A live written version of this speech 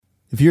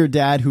If you're a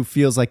dad who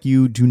feels like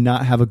you do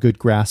not have a good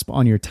grasp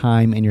on your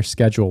time and your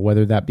schedule,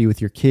 whether that be with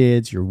your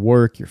kids, your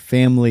work, your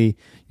family,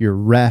 your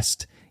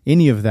rest,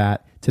 any of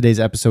that, today's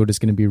episode is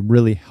going to be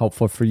really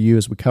helpful for you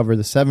as we cover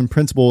the 7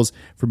 principles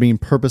for being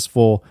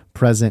purposeful,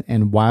 present,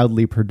 and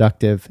wildly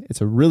productive.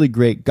 It's a really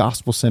great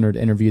gospel-centered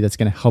interview that's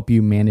going to help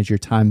you manage your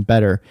time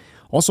better.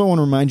 Also, I want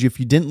to remind you, if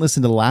you didn't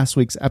listen to last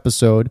week's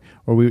episode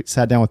where we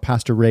sat down with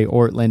Pastor Ray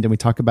Ortland and we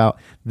talk about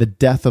the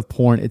death of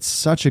porn, it's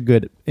such a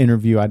good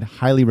interview. I'd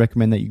highly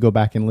recommend that you go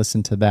back and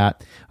listen to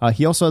that.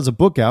 He also has a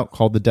book out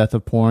called The Death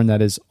of Porn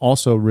that is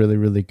also really,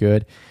 really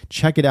good.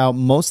 Check it out.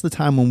 Most of the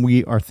time when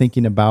we are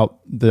thinking about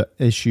the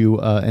issue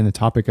and the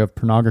topic of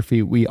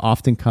pornography, we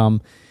often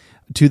come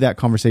to that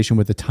conversation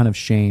with a ton of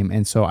shame.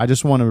 And so I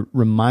just want to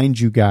remind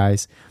you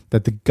guys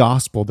that the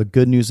gospel, the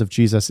good news of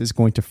Jesus, is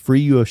going to free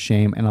you of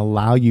shame and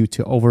allow you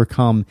to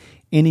overcome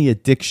any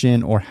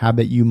addiction or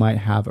habit you might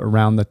have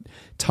around the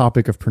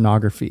topic of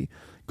pornography.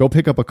 Go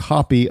pick up a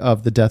copy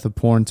of The Death of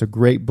Porn. It's a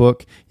great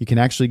book. You can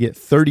actually get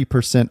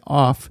 30%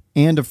 off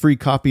and a free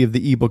copy of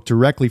the ebook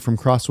directly from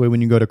Crossway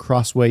when you go to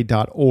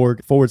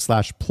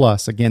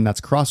crossway.org/plus. Again,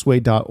 that's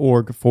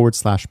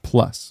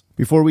crossway.org/plus.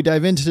 Before we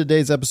dive into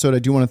today's episode, I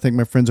do want to thank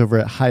my friends over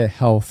at Hiya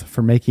Health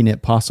for making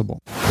it possible.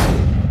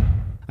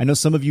 I know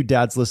some of you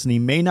dads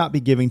listening may not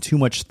be giving too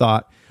much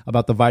thought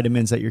about the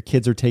vitamins that your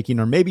kids are taking,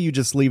 or maybe you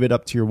just leave it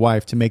up to your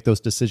wife to make those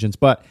decisions,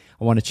 but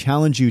I want to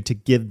challenge you to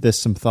give this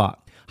some thought.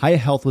 Hiya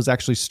Health was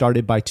actually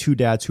started by 2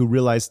 dads who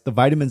realized the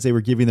vitamins they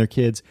were giving their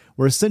kids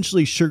were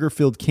essentially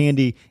sugar-filled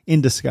candy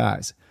in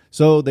disguise.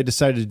 So they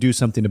decided to do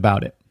something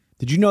about it.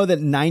 Did you know that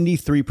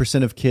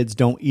 93% of kids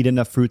don't eat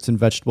enough fruits and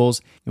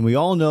vegetables? And we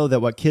all know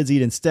that what kids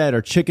eat instead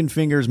are chicken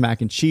fingers, mac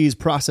and cheese,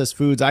 processed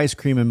foods, ice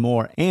cream, and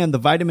more. And the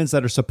vitamins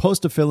that are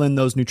supposed to fill in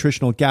those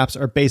nutritional gaps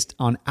are based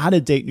on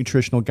out-of-date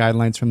nutritional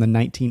guidelines from the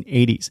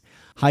 1980s.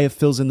 Hiya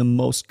fills in the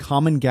most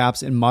common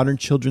gaps in modern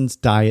children's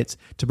diets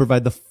to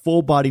provide the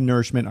full body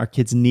nourishment our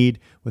kids need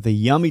with a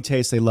yummy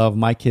taste they love.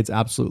 My kids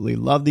absolutely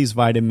love these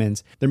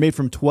vitamins. They're made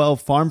from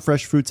 12 farm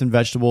fresh fruits and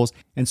vegetables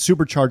and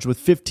supercharged with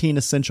 15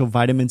 essential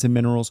vitamins and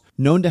minerals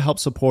known to help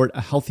support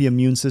a healthy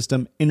immune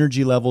system,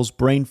 energy levels,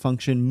 brain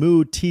function,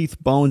 mood, teeth,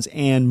 bones,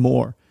 and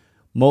more.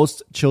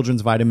 Most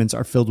children's vitamins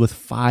are filled with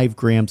 5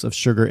 grams of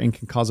sugar and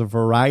can cause a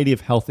variety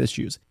of health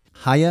issues.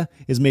 Hiya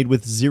is made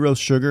with 0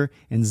 sugar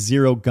and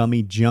 0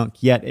 gummy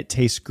junk, yet it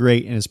tastes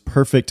great and is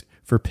perfect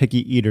for picky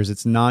eaters.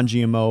 It's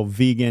non-GMO,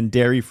 vegan,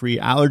 dairy-free,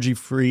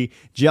 allergy-free,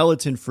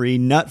 gelatin-free,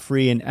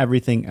 nut-free, and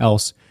everything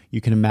else you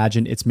can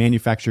imagine. It's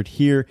manufactured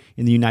here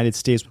in the United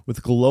States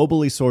with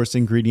globally sourced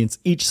ingredients,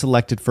 each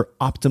selected for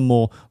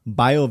optimal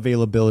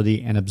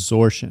bioavailability and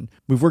absorption.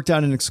 We've worked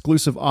out an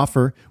exclusive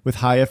offer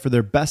with Hiya for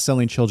their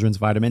best-selling children's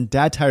vitamin.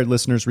 Dad Tired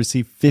listeners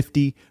receive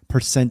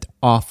 50%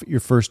 off your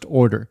first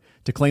order.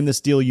 To claim this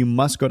deal, you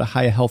must go to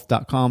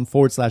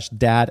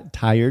hiyahealth.com/dad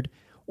tired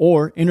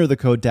or enter the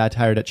code dad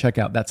tired at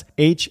checkout. That's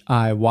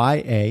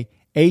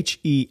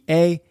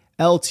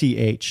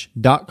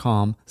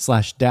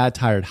HIYAHEALTH.com/dad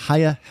tired.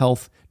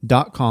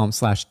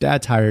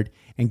 hiyahealth.com/dad tired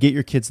and get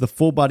your kids the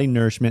full body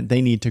nourishment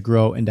they need to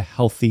grow into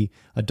healthy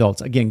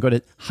adults. Again, go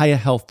to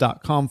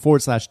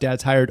hiyahealth.com/dad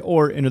tired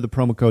or enter the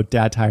promo code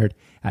dad tired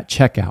at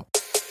checkout.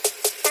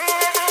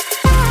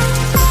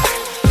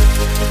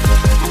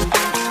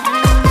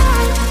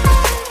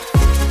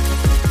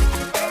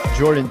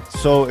 Jordan,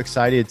 so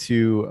excited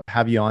to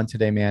have you on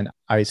today, man.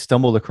 I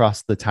stumbled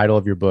across the title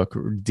of your book,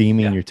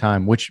 Redeeming Your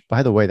Time, which,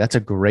 by the way, that's a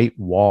great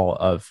wall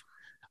of,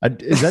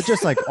 is that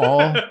just like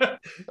all?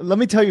 Let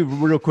me tell you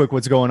real quick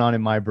what's going on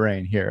in my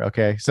brain here,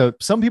 okay? So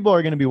some people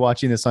are going to be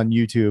watching this on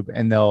YouTube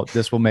and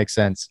this will make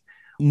sense.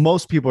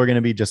 Most people are going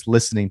to be just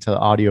listening to the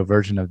audio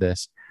version of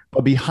this.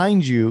 But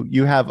behind you,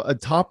 you have a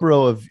top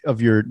row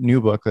of your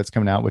new book that's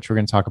coming out, which we're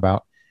going to talk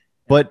about.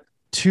 But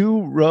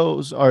 2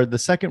 rows are the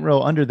second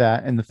row under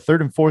that, and the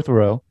third and fourth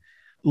row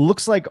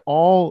looks like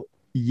all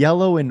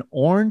yellow and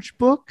orange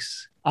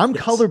books. I'm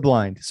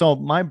colorblind, so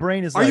my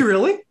brain is. Are you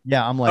really?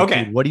 Yeah, I'm like,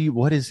 okay. Dude,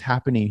 what is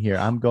happening here?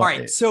 I'm going. All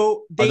right,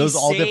 so are those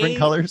all different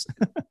colors?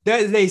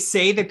 They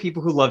say that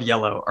people who love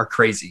yellow are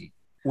crazy,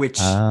 which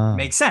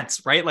makes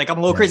sense, right? Like I'm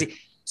a little crazy.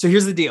 So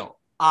here's the deal: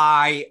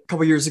 a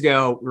couple years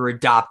ago, we were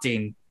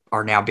adopting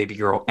our now baby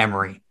girl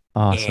Emery,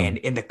 and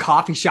in the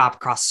coffee shop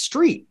across the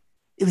street,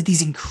 it was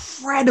these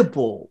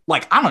incredible,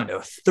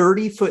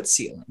 30-foot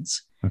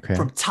ceilings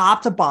from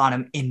top to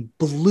bottom in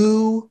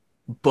blue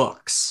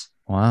books.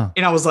 Wow.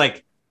 And I was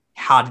like,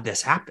 how did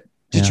this happen?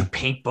 Did you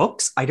paint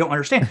books? I don't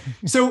understand.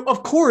 So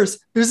of course,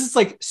 there's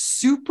this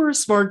super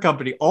smart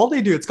company. All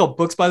they do, it's called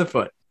Books by the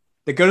Foot.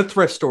 They go to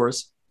thrift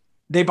stores.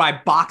 They buy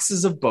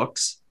boxes of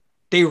books.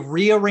 They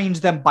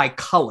rearrange them by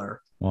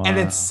color. Wow. And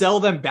then sell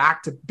them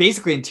back to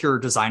basically interior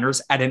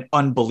designers at an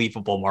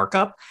unbelievable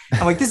markup.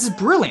 I'm like, this is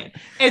brilliant.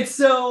 And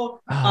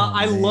so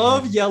I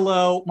love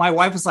yellow. My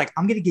wife was like,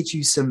 I'm going to get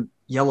you some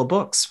yellow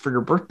books for your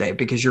birthday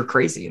because you're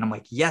crazy. And I'm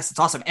like, yes, it's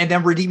awesome. And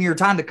then Redeeming Your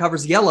Time that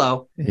covers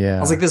yellow. Yeah. I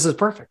was like, this is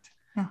perfect.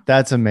 Yeah.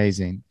 That's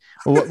amazing.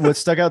 What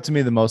stuck out to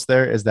me the most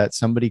there is that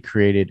somebody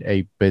created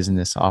a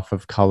business off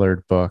of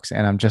colored books.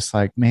 And I'm just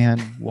like, man,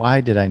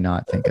 why did I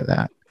not think of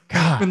that?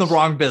 In the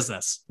wrong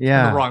business.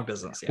 Yeah. In the wrong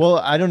business. Yeah. Well,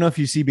 I don't know if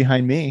you see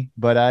behind me,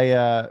 but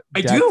I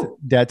do.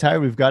 Dad Tire,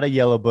 we've got a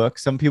yellow book.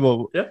 Some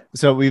people,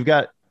 so we've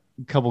got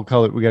a couple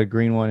color, we got a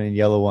green one and a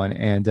yellow one.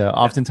 And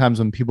oftentimes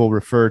when people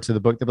refer to the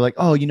book, they'll be like,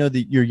 oh,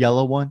 your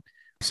yellow one.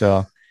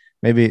 So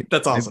maybe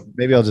that's awesome.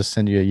 Maybe I'll just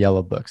send you a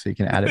yellow book so you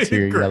can add it to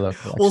your yellow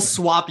collection. We'll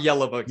swap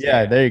yellow books.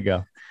 Yeah, there you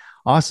go.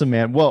 Awesome,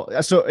 man.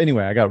 Well, so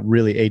anyway, I got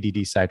really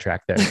ADD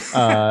sidetracked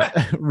there.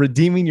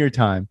 Redeeming your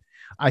time.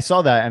 I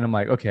saw that and I'm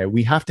like, okay,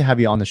 we have to have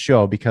you on the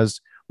show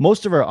because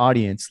most of our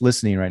audience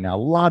listening right now, a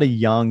lot of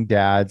young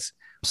dads,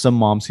 some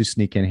moms who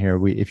sneak in here.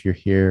 If you're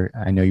here,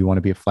 I know you want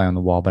to be a fly on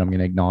the wall, but I'm going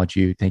to acknowledge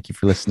you. Thank you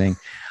for listening.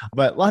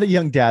 But a lot of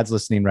young dads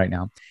listening right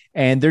now.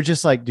 And they're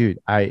just like, dude,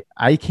 I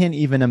can't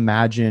even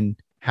imagine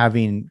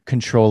having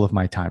control of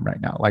my time right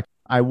now. Like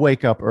I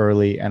wake up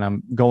early and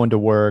I'm going to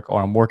work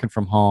or I'm working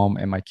from home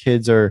and my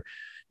kids are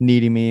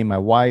needing me. My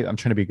wife, I'm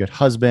trying to be a good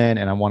husband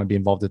and I want to be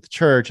involved at the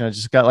church. And I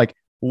just got like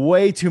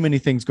way too many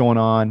things going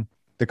on.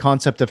 The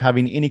concept of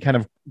having any kind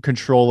of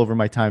control over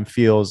my time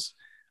feels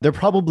they're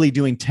probably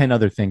doing 10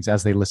 other things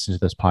as they listen to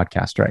this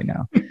podcast right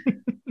now.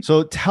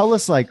 So tell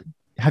us, like,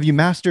 have you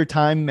mastered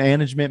time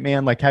management,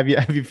 man? Like, have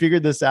you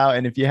figured this out?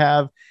 And if you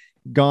have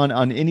gone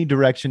on any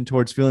direction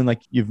towards feeling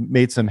like you've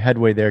made some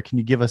headway there, can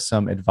you give us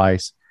some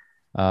advice?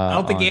 I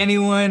don't think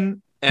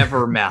anyone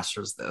ever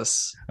masters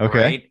this.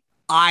 Okay. Right?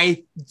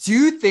 I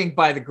do think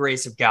by the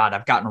grace of God,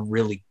 I've gotten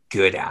really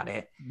good at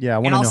it. Yeah.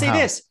 And I'll say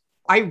this.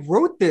 I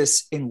wrote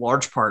this in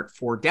large part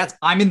for dads.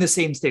 I'm in the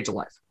same stage of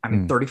life.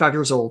 I'm 35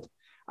 years old.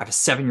 I have a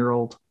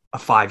 7-year-old, a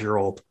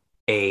 5-year-old,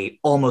 a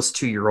almost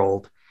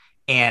 2-year-old,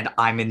 and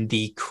I'm in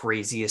the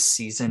craziest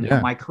season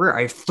of my career.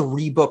 I have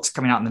 3 books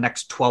coming out in the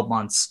next 12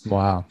 months.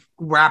 Wow.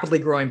 Rapidly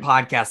growing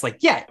podcast. Like,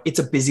 yeah, it's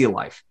a busy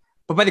life,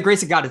 but by the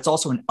grace of God, it's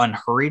also an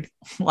unhurried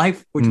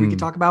life, which we can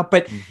talk about.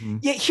 But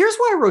yeah, here's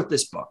why I wrote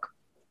this book.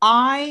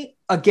 I,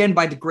 again,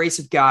 by the grace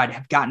of God,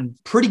 have gotten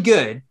pretty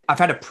good. I've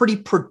had a pretty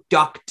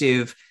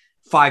productive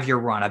 5-year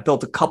run. I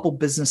built a couple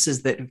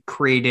businesses that have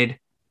created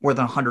more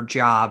than 100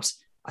 jobs.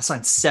 I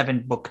signed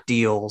 7 book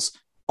deals,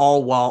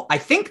 all while I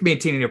think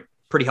maintaining a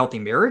pretty healthy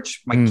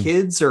marriage. My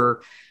kids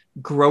are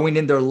growing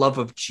in their love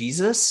of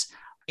Jesus.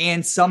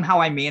 And somehow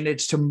I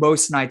managed to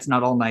most nights,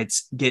 not all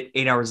nights, get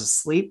 8 hours of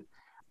sleep.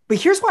 But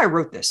here's why I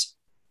wrote this.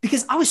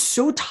 Because I was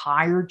so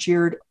tired,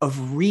 Jared,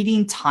 of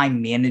reading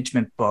time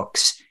management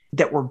books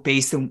that were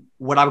based on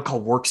what I would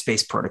call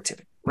workspace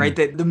productivity, right?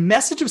 The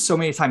message of so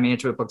many time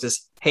management books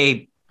is,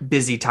 hey,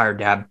 busy, tired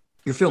dad,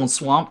 you're feeling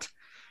swamped,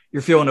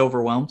 you're feeling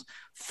overwhelmed,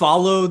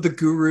 follow the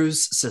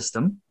guru's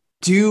system,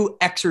 do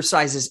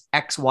exercises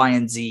X, Y,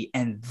 and Z,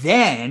 and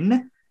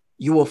then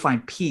you will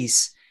find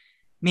peace.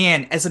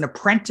 Man, as an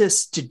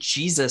apprentice to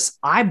Jesus,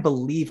 I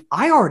believe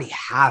I already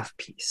have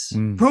peace.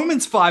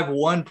 Romans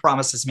 5:1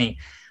 promises me,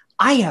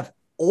 I have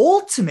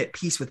ultimate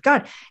peace with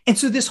God. And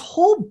so this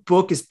whole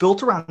book is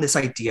built around this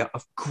idea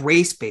of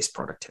grace-based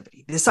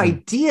productivity, this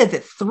idea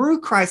that through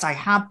Christ, I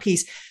have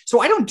peace. So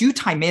I don't do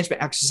time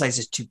management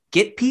exercises to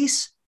get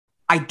peace.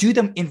 I do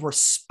them in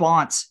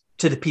response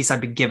to the peace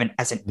I've been given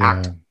as an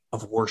act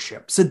of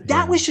worship. So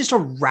that was just a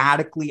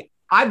radically,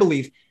 I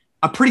believe,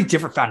 a pretty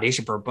different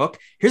foundation for a book.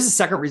 Here's the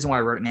second reason why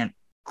I wrote it, man.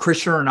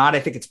 Christian or not, I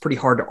think it's pretty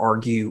hard to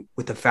argue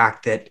with the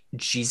fact that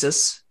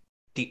Jesus,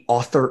 the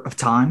author of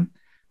time,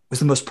 was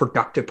the most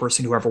productive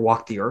person who ever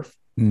walked the earth.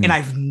 And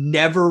I've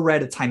never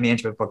read a time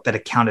management book that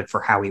accounted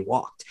for how he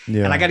walked.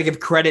 And I got to give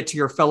credit to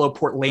your fellow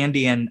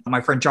Portlandian,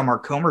 my friend John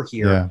Mark Comer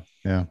here.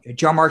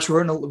 John Mark's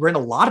written a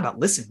lot about,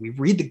 listen, we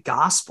read the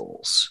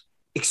Gospels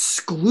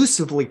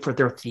exclusively for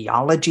their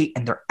theology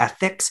and their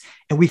ethics,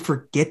 and we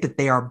forget that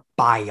they are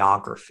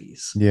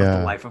biographies of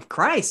the life of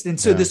Christ. And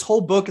so this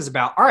whole book is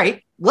about, all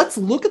right, let's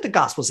look at the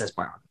Gospels as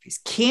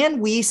biographies. Can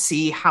we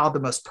see how the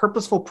most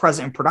purposeful,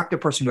 present, and productive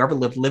person who ever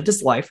lived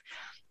his life?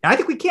 And I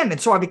think we can.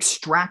 And so I've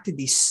extracted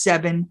these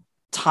 7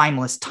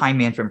 timeless time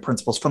management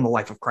principles from the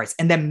life of Christ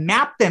and then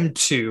mapped them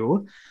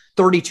to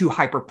 32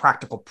 hyper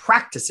practical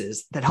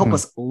practices that help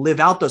us live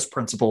out those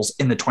principles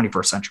in the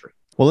 21st century.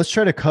 Well, let's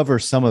try to cover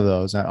some of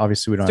those.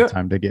 Obviously, we don't have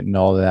time to get into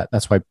all of that.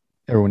 That's why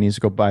everyone needs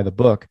to go buy the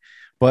book.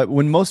 But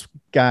when most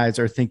guys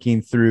are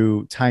thinking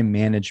through time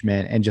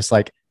management and just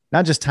like,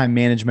 not just time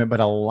management,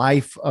 but a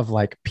life of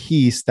like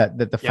peace, that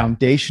the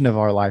foundation of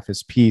our life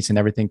is peace and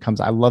everything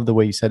comes. I love the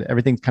way you said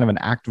everything's kind of an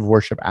act of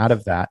worship out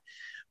of that.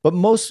 But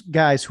most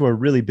guys who are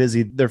really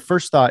busy, their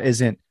first thought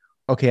isn't,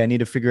 okay, I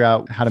need to figure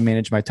out how to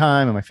manage my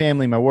time and my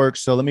family, my work.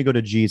 So let me go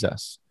to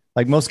Jesus.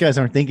 Like most guys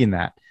aren't thinking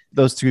that.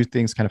 Those two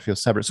things kind of feel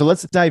separate. So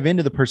let's dive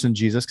into the person of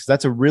Jesus, because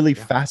that's a really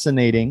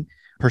fascinating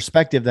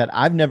perspective that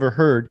I've never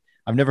heard.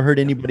 I've never heard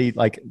anybody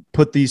like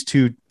put these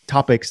two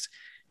topics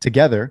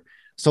together.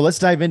 So let's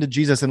dive into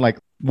Jesus and like,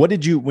 what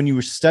did you, when you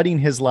were studying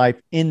his life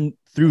in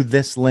through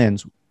this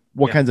lens,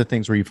 what kinds of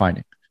things were you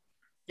finding?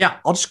 Yeah,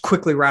 I'll just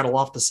quickly rattle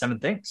off the 7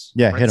 things.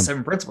 Yeah, hit them.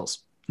 7 principles.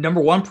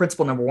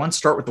 Principle number one,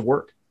 start with the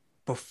word.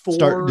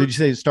 before. Did you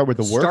say start with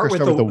the work or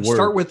start with the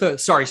word?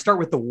 Start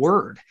with the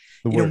word.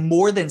 The word.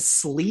 More than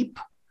sleep,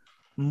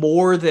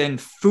 more than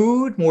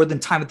food, more than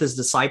time with his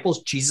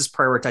disciples, Jesus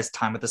prioritized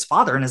time with his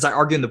Father. And as I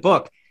argue in the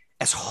book,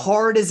 as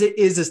hard as it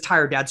is as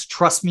tired dads,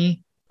 trust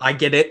me, I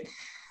get it.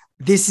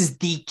 This is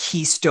the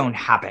keystone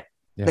habit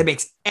that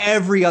makes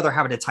every other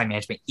habit of time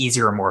management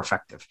easier and more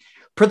effective.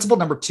 Principle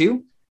number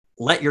 2,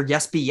 let your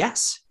yes be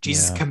yes.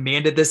 Jesus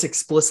commanded this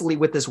explicitly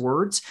with his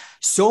words.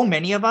 So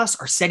many of us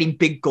are setting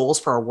big goals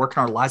for our work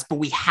and our lives, but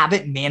we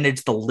haven't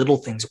managed the little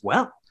things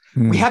well.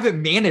 We haven't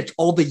managed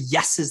all the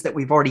yeses that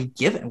we've already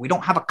given. We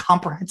don't have a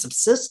comprehensive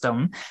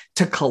system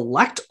to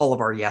collect all of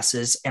our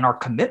yeses and our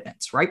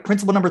commitments, right?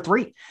 Principle number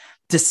 3,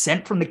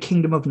 descent from the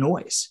kingdom of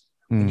noise.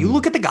 When you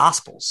look at the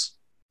Gospels,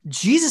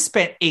 Jesus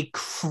spent a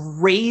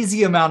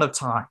crazy amount of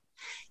time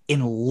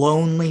in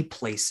lonely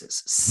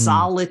places,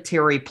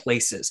 solitary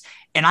places.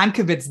 And I'm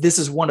convinced this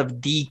is one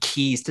of the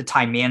keys to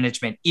time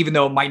management, even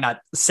though it might not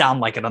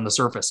sound like it on the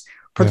surface.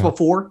 Principle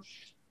 4,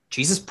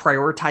 Jesus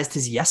prioritized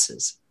his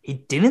yeses. He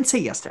didn't say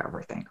yes to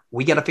everything.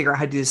 We got to figure out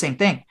how to do the same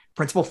thing.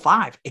 Principle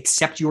 5,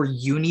 accept your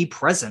uni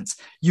presence.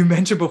 You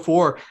mentioned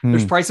before,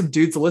 there's probably some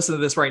dudes that listen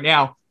to this right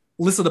now,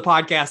 listen to the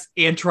podcast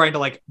and trying to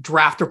like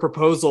draft a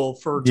proposal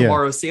for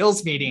tomorrow's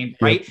sales meeting,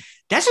 right?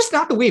 That's just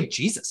not the way of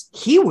Jesus.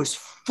 He was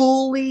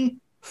fully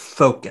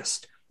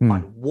focused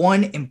on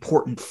one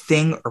important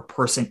thing or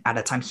person at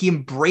a time. He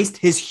embraced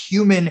his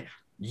human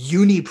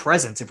uni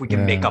presence, if we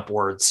can make up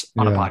words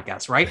on a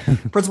podcast, right?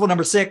 Principle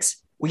number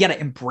 6, we got to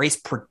embrace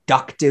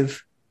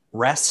productive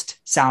rest.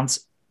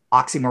 Sounds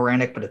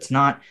oxymoronic, but it's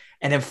not.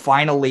 And then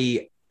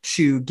finally,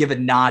 to give a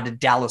nod to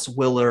Dallas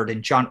Willard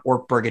and John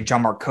Ortberg and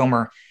John Mark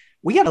Comer,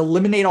 we got to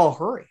eliminate all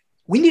hurry.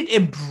 We need to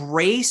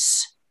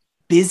embrace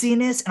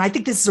busyness. And I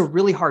think this is a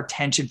really hard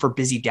tension for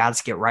busy dads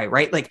to get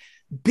right? Like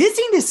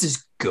busyness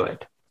is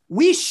good.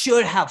 We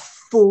should have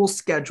full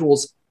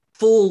schedules,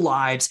 full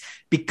lives,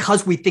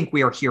 because we think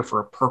we are here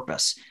for a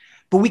purpose.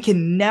 But we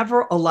can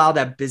never allow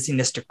that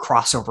busyness to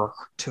cross over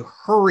to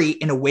hurry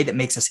in a way that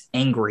makes us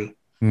angry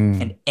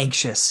and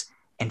anxious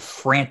and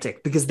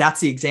frantic, because that's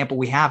the example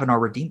we have in our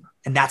Redeemer.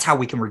 And that's how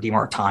we can redeem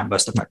our time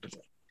most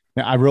effectively.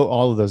 Now, I wrote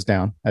all of those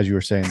down as you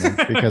were saying them,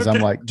 because I'm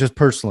like, just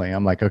personally,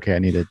 I'm like, okay, I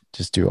need to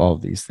just do all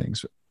of these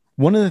things.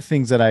 One of the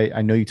things that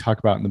I know you talk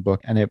about in the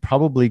book, and it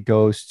probably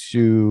goes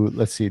to,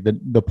 let's see,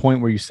 the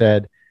point where you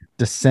said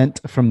descent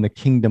from the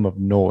kingdom of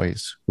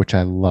noise, which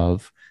I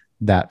love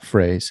that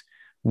phrase.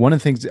 One of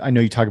the things I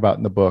know you talk about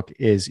in the book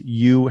is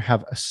you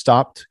have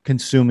stopped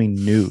consuming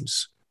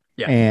news.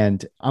 Yeah.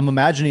 And I'm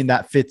imagining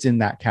that fits in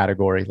that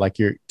category. Like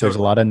there's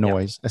a lot of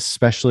noise,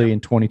 especially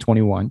in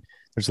 2021,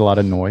 there's a lot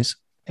of noise,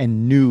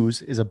 and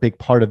news is a big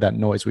part of that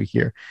noise we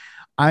hear.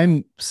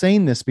 I'm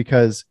saying this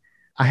because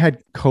I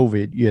had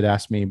COVID. You had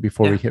asked me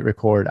before we hit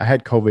record. I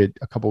had COVID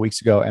a couple of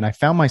weeks ago, and I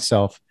found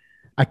myself,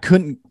 I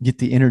couldn't get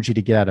the energy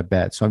to get out of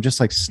bed. So I'm just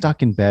like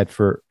stuck in bed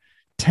for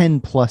 10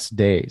 plus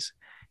days.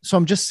 So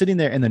I'm just sitting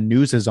there and the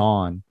news is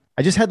on.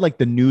 I just had like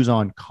the news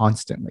on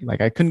constantly.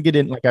 Like I couldn't get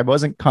in, like I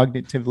wasn't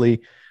cognitively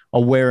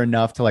aware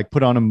enough to like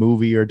put on a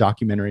movie or a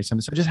documentary or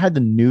something. So I just had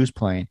the news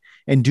playing.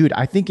 And dude,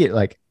 I think it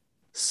like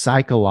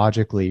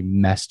psychologically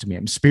messed me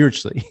up,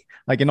 spiritually,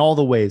 like in all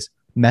the ways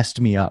messed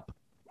me up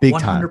big 100%.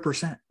 Time.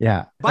 100%.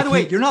 Yeah. By the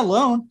way, you're not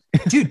alone.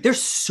 Dude,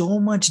 there's so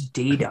much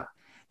data.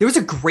 There was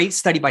a great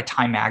study by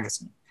Time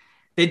Magazine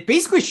that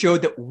basically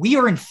showed that we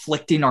are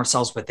inflicting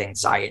ourselves with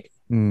anxiety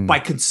by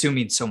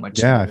consuming so much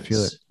news, I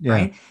feel it. Yeah.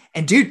 Right?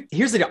 And dude,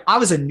 here's the deal. I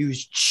was a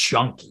news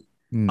junkie.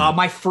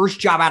 My first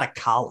job out of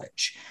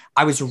college,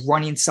 I was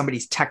running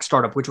somebody's tech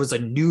startup, which was a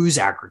news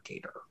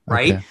aggregator,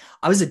 right? Okay.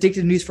 I was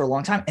addicted to news for a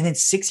long time. And then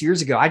 6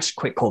 years ago, I just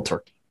quit cold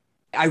turkey.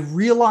 I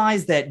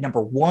realized that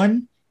number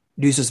 1,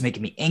 news was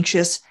making me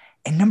anxious.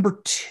 And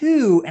number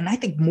 2, and I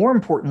think more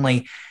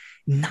importantly,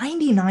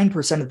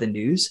 99% of the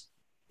news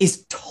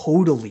is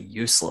totally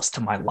useless to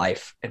my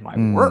life and my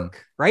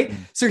work, right?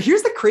 So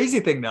here's the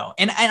crazy thing though.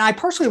 And I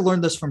partially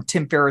learned this from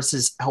Tim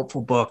Ferriss's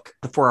helpful book,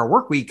 The 4-Hour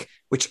Workweek,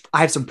 which I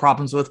have some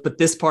problems with, but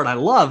this part I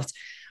loved.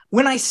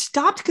 When I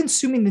stopped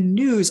consuming the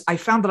news, I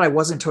found that I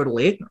wasn't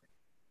totally ignorant.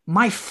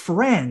 My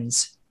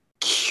friends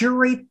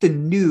curate the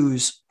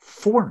news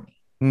for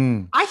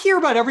me. I hear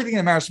about everything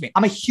that matters to me.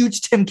 I'm a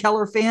huge Tim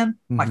Keller fan,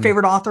 my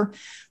favorite author.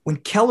 When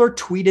Keller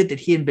tweeted that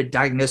he had been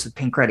diagnosed with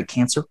pancreatic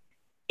cancer,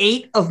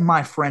 8 of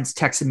my friends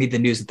texted me the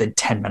news within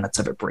 10 minutes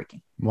of it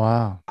breaking.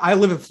 Wow. I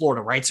live in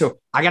Florida, right? So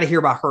I got to hear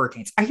about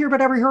hurricanes. I hear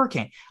about every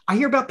hurricane. I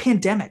hear about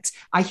pandemics.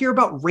 I hear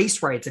about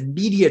race riots and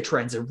media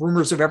trends and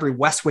rumors of every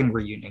West Wing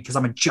reunion because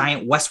I'm a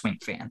giant West Wing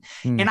fan.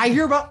 And I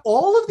hear about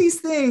all of these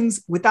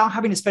things without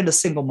having to spend a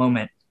single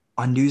moment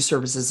on news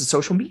services and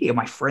social media.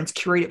 My friends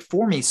curate it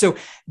for me. So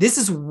this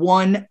is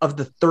one of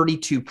the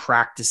 32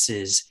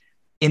 practices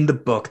in the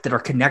book that are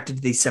connected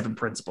to these 7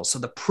 principles. So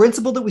the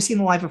principle that we see in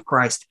the life of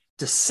Christ,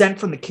 descent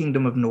from the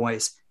kingdom of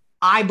noise.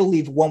 I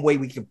believe one way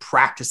we can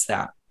practice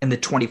that in the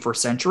 21st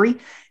century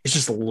is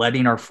just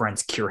letting our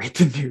friends curate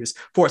the news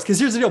for us. Because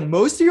here's the deal.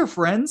 Most of your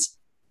friends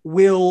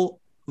will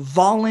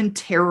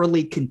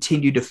voluntarily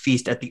continue to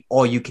feast at the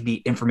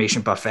all-you-can-eat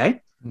information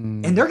buffet.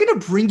 And they're going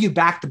to bring you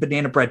back the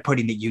banana bread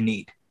pudding that you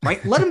need,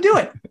 right? Let them do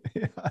it.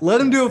 Yeah. Let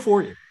them do it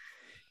for you.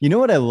 You know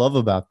what I love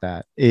about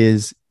that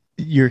is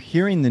you're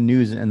hearing the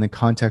news in the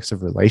context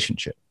of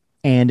relationship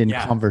and in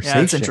conversation.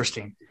 Yeah, that's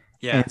interesting.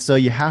 Yeah. And so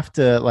you have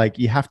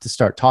to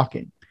start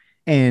talking.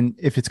 And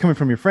if it's coming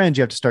from your friends,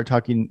 you have to start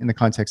talking in the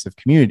context of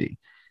community.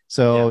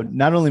 So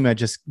not only am I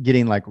just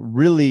getting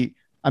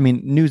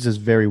news is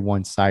very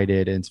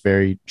one-sided and it's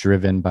very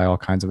driven by all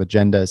kinds of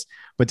agendas,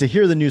 but to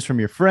hear the news from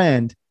your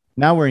friend,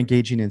 now we're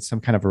engaging in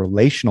some kind of a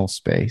relational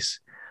space,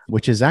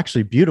 which is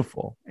actually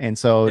beautiful. And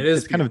so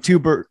it's kind of two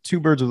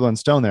birds with one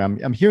stone there.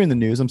 I'm hearing the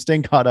news, I'm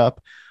staying caught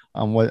up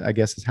on what I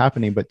guess is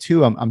happening, but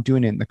two, I'm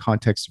doing it in the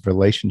context of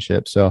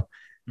relationship. So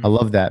I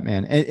love that,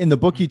 man. And in the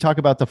book, you talk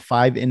about the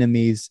 5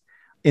 enemies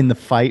in the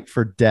fight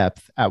for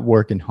depth at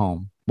work and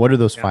home. What are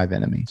those 5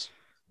 enemies?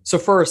 So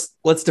first,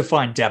 let's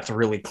define depth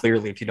really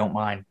clearly, if you don't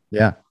mind.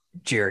 Yeah.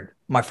 Jared,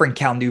 my friend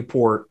Cal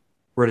Newport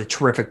wrote a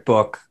terrific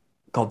book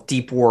called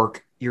Deep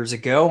Work years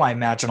ago. I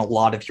imagine a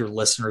lot of your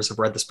listeners have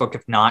read this book.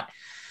 If not,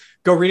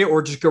 go read it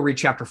or just go read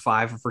chapter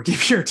 5 and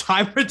forgive your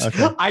time. Which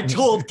I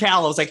told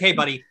Cal, I was like, hey,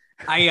 buddy,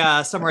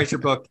 I summarized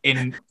your book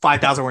in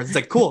 5,000 words. It's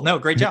like, cool. No,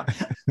 great job.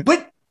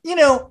 But,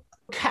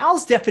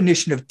 Cal's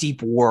definition of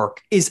deep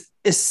work is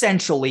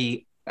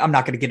essentially, I'm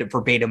not going to get it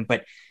verbatim,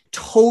 but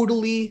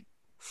totally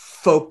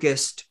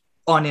focused,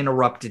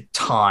 uninterrupted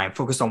time,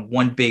 focused on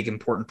one big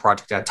important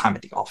project at a time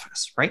at the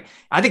office, right?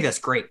 I think that's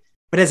great.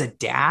 But as a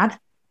dad,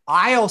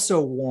 I also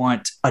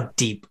want a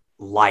deep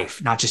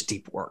life, not just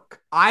deep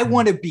work. I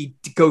want to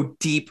go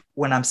deep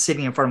when I'm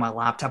sitting in front of my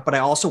laptop, but I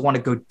also want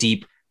to go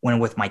deep when I'm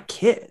with my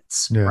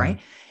kids, right?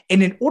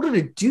 And in order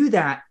to do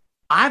that,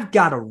 I've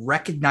got to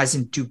recognize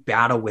and do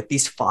battle with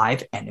these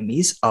 5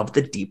 enemies of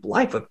the deep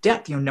life of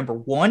depth. Number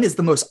 1 is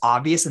the most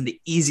obvious and the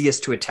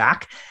easiest to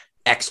attack: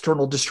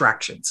 external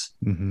distractions,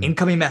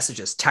 incoming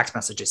messages, text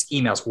messages,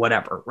 emails,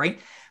 whatever, right?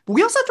 But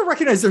we also have to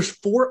recognize there's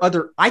 4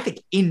 other, I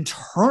think,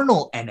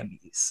 internal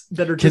enemies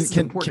that are just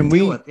important to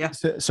deal with. Yeah.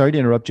 Sorry to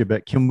interrupt you,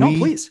 but can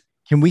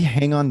we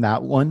hang on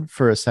that one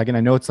for a second? I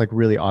know it's like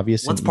really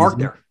obvious. Let's park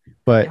there.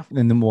 But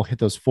and then we'll hit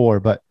those 4,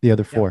 but the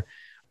other 4,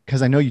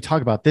 because I know you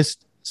talk about this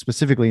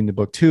specifically in the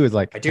book too, is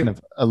like kind of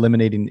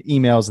eliminating the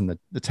emails and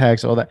the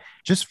text, all that.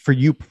 Just for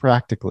you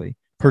practically,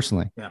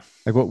 personally,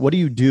 like what do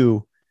you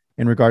do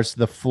in regards to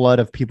the flood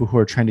of people who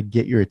are trying to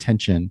get your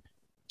attention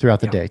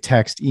throughout the day?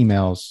 Text,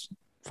 emails,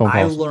 phone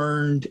calls. I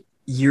learned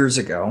years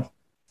ago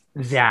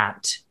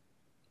that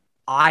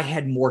I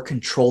had more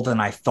control than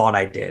I thought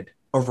I did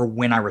over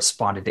when I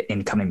responded to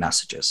incoming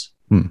messages.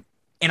 And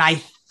I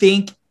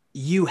think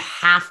you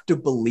have to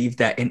believe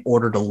that in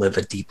order to live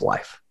a deep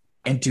life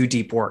and do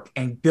deep work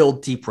and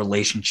build deep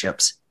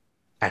relationships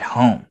at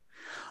home.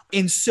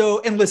 And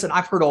listen,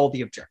 I've heard all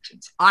the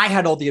objections. I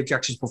had all the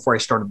objections before I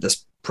started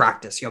this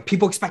practice.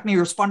 People expect me to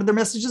respond to their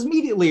messages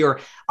immediately,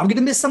 or I'm going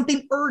to miss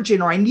something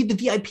urgent, or I need the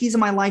VIPs in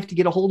my life to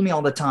get a hold of me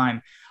all the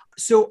time.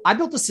 So I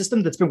built a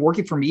system that's been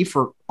working for me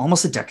for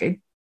almost a decade.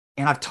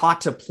 And I've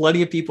taught to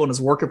plenty of people and it's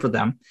working for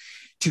them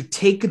to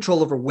take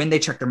control over when they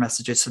check their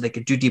messages so they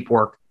could do deep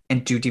work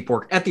and do deep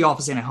work at the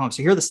office and at home.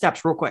 So here are the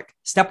steps real quick.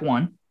 Step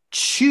 1,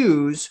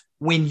 choose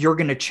when you're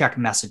going to check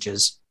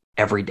messages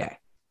every day.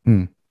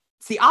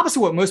 It's the opposite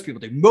of what most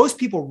people do. Most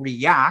people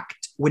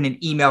react when an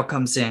email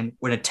comes in,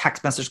 when a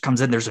text message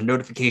comes in, there's a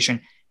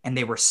notification and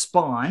they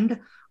respond.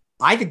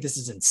 I think this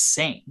is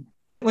insane.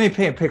 Let me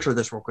paint a picture of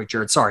this real quick,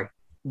 Jared. Sorry,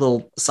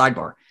 little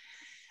sidebar.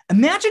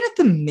 Imagine if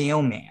the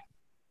mailman,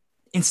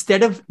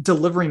 instead of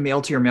delivering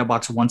mail to your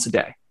mailbox once a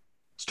day,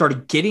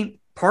 started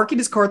parking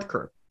his car at the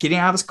curb, getting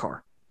out of his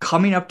car,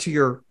 coming up to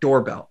your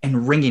doorbell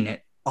and ringing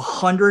it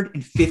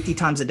 150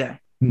 times a day.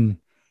 And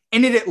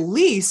it at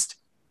least,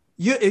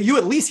 you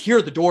at least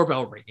hear the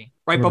doorbell ringing,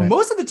 right? But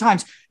most of the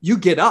times you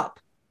get up,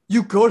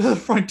 you go to the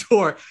front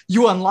door,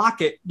 you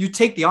unlock it, you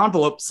take the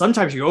envelope,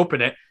 sometimes you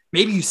open it,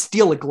 maybe you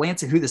steal a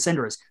glance at who the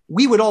sender is.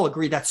 We would all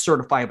agree that's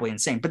certifiably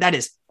insane, but that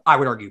is, I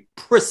would argue,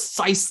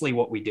 precisely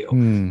what we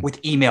do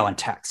with email and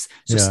text.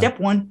 So step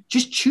 1,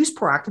 just choose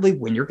proactively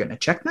when you're going to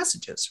check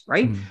messages,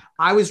 right?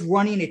 I was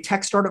running a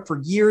tech startup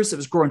for years. It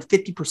was growing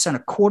 50% a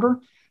quarter.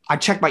 I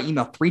checked my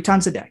email 3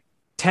 times a day,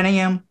 10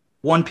 a.m.,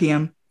 1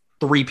 p.m.,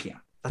 3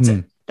 p.m. That's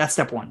it. That's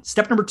step 1.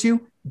 Step number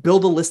 2,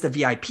 build a list of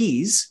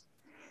VIPs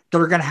that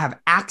are going to have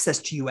access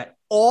to you at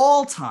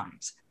all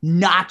times,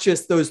 not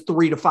just those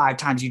 3 to 5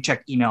 times you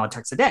check email and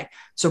text a day.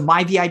 So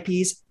my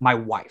VIPs, my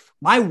wife.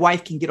 My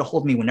wife can get a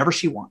hold of me whenever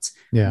she wants.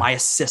 My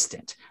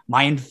assistant,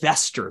 my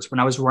investors when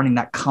I was running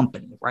that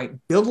company, right?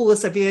 Build a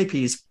list of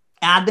VIPs,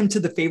 add them to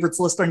the favorites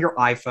list on your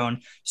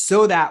iPhone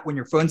so that when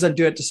your phone's on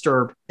Do Not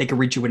Disturb, they can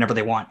reach you whenever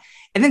they want.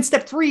 And then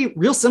step 3,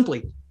 real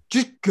simply,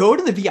 just go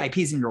to the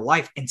VIPs in your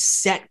life and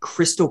set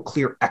crystal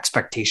clear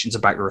expectations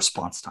about your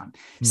response time.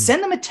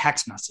 Send them a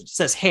text message that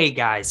says, hey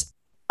guys,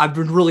 I've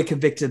been really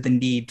convicted of the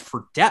need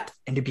for depth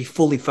and to be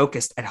fully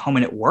focused at home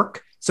and at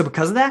work. So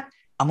because of that,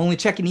 I'm only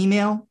checking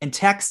email and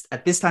text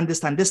at this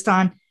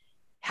time.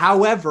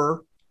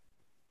 However,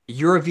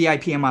 You're a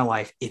VIP in my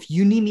life. If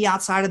you need me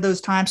outside of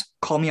those times,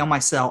 call me on my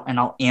cell and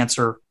I'll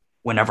answer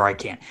whenever I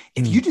can.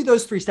 If you do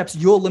those 3 steps,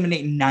 you'll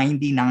eliminate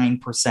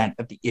 99%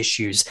 of the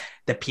issues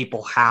that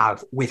people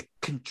have with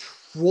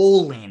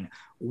controlling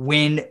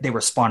when they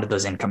respond to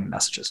those incoming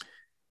messages.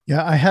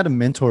 Yeah, I had a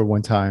mentor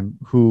one time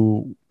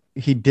who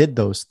he did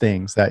those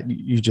things that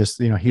you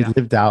just, he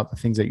lived out the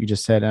things that you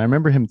just said. And I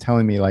remember him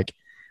telling me like,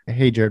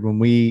 hey, Jared, when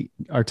we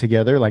are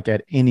together, like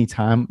at any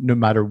time, no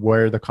matter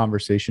where the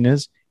conversation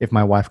is, if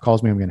my wife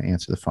calls me, I'm going to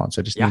answer the phone.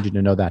 So I just need you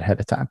to know that ahead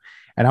of time.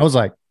 And I was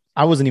like,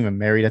 I wasn't even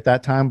married at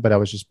that time, but I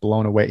was just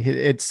blown away.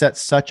 It set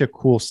such a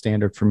cool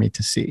standard for me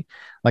to see.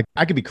 Like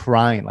I could be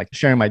crying, like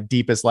sharing my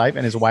deepest life,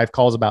 and his wife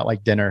calls about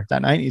like dinner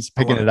that night. He's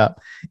picking it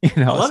up,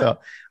 So,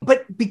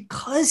 but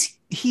because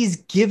he's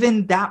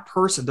given that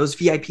person, those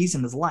VIPs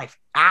in his life,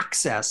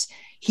 access,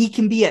 he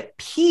can be at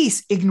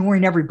peace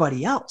ignoring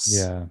everybody else.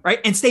 Yeah. Right.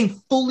 And staying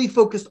fully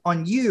focused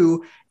on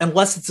you,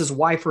 unless it's his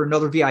wife or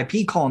another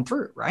VIP calling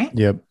through. Right.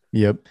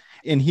 Yep.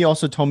 And he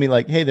also told me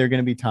like, hey, there are going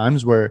to be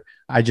times where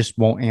I just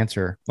won't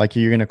answer. Like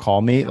you're going to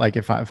call me. Like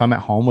if I'm at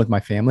home with my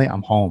family,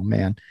 I'm home,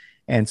 man.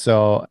 And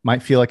so it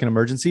might feel like an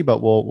emergency,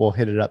 but we'll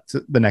hit it up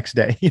the next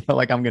day.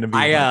 Like I'm going to be.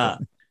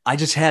 I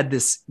just had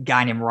this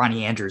guy named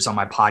Ronnie Andrews on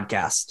my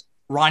podcast.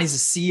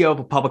 Ronnie's the CEO of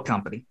a public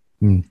company.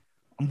 I'm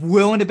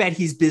willing to bet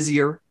he's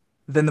busier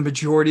than the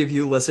majority of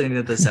you listening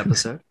to this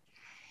episode.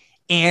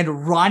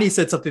 And Ronnie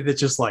said something that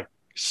just like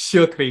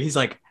shook me. He's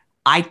like,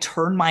 I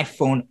turned my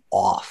phone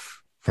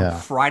off from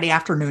Friday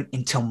afternoon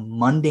until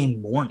Monday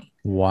morning.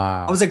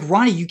 Wow. I was like,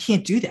 Ronnie, you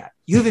can't do that.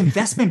 You have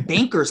investment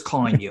bankers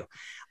calling you.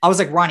 I was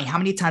like, Ronnie, how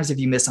many times have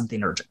you missed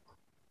something urgent?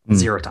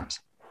 0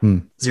 times.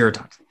 0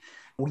 times.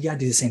 We got to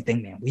do the same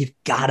thing, man. We've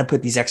got to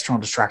put these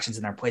external distractions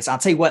in their place. I'll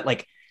tell you what,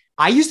 like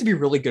I used to be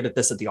really good at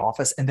this at the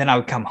office, and then I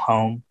would come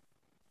home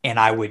and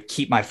I would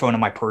keep my phone in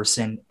my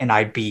person, and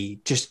I'd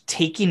be just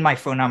taking my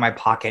phone out of my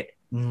pocket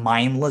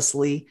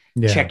mindlessly,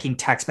 checking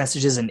text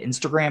messages and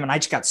Instagram. And I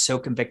just got so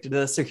convicted of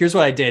this. So here's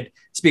what I did.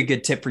 This would be a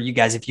good tip for you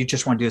guys if you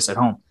just want to do this at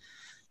home.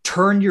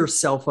 Turn your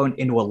cell phone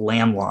into a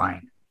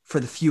landline for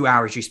the few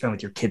hours you spend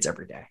with your kids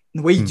every day.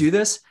 And the way you do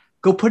this,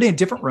 go put it in a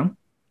different room.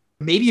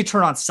 Maybe you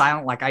turn on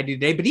silent like I do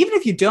today, but even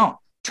if you don't,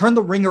 turn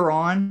the ringer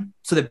on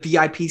so that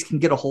VIPs can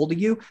get a hold of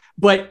you.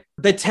 But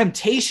the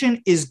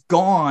temptation is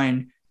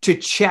gone to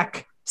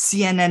check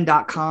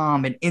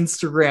CNN.com and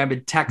Instagram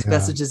and text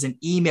messages and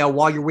email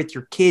while you're with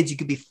your kids. You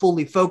could be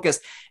fully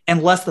focused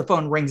unless the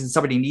phone rings and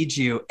somebody needs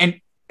you. And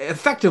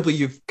effectively,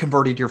 you've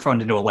converted your phone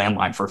into a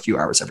landline for a few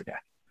hours every day.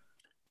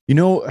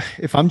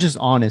 If I'm just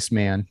honest,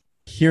 man,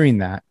 hearing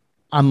that,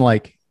 I'm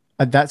like,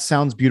 that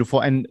sounds beautiful.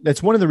 And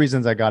that's one of the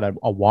reasons I got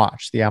a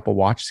watch, the Apple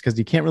Watch, because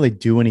you can't really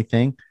do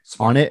anything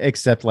on it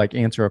except like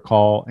answer a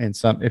call and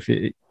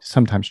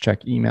sometimes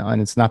check email.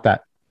 And it's not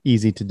that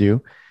easy to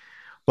do.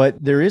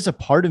 But there is a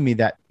part of me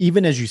that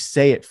even as you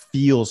say, it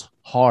feels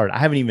hard. I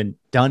haven't even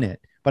done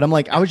it, but I'm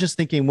like, I was just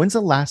thinking, when's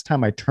the last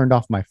time I turned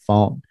off my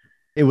phone?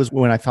 It was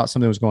when I thought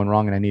something was going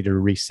wrong and I needed to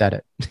reset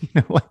it.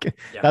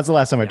 That's the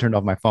last time I turned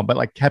off my phone, but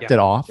like kept it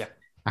off.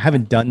 I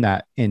haven't done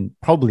that in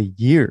probably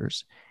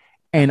years.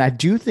 And I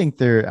do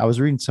think I was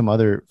reading some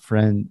other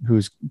friend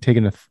who's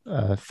taken a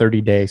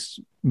 30-day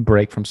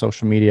break from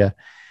social media.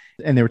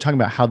 And they were talking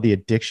about how the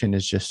addiction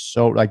is just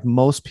so like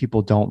most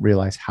people don't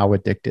realize how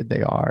addicted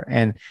they are.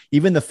 And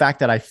even the fact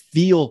that I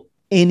feel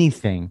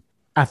anything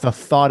at the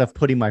thought of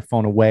putting my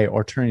phone away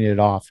or turning it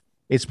off,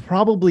 it's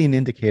probably an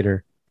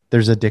indicator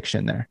there's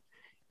addiction there.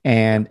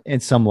 And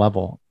in some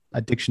level,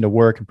 addiction to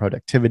work and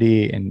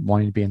productivity and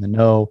wanting to be in the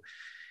know.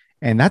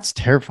 And that's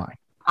terrifying.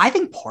 I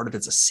think part of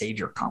it's a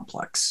savior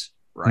complex,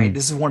 right?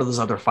 This is one of those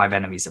other 5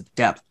 enemies of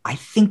depth. I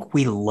think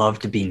we love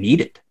to be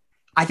needed.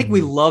 I think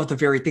we love the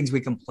very things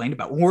we complain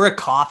about. When we're at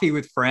coffee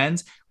with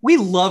friends, we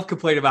love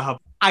complaining about how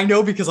I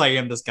know because I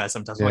am this guy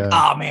sometimes. I'm like,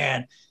 oh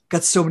man,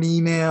 got so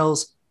many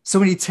emails, so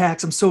many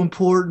texts. I'm so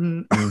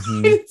important.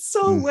 It's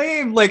so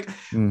lame. Like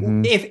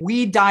if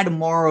we die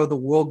tomorrow, the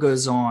world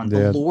goes on.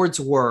 The Lord's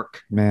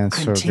work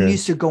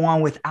continues to go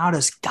on without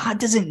us. God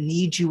doesn't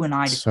need you and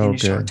I to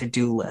finish our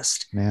to-do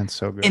list. Man,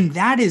 so good. And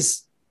that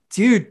is,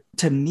 dude,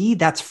 to me,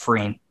 that's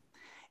freeing.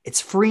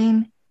 It's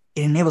freeing.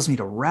 It enables me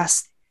to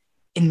rest.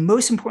 And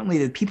most importantly,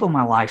 the people in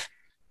my life,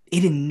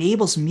 it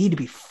enables me to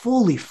be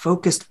fully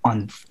focused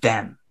on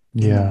them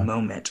in the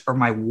moment, or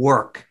my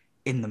work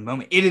in the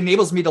moment. It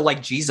enables me to,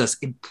 like Jesus,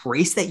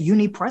 embrace that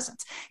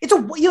omnipresence.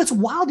 It's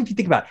wild if you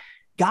think about it.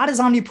 God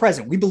is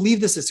omnipresent. We believe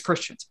this as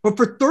Christians. But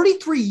for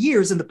 33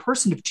 years in the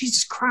person of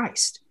Jesus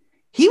Christ,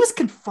 he was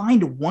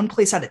confined to one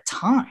place at a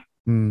time.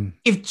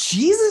 If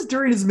Jesus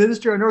during his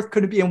ministry on earth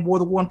couldn't be in more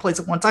than one place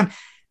at one time,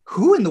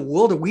 who in the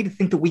world are we to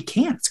think that we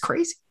can? It's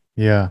crazy.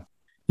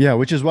 Yeah,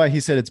 which is why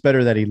he said it's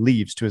better that he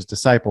leaves to his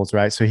disciples,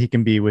 right? So he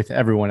can be with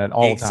everyone at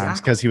all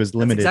times, because he was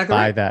limited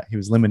by that. He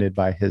was limited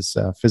by his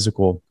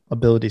physical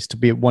abilities to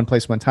be at one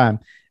place, one time,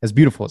 as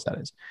beautiful as that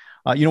is.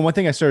 One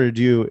thing I started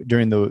to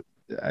do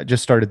I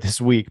just started this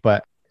week,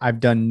 but I've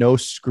done no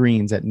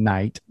screens at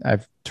night.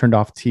 I've turned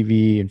off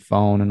TV and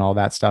phone and all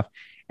that stuff.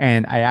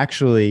 And I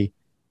actually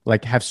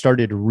have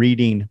started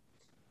reading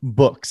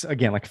books,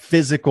 again, like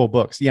physical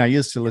books. Yeah, I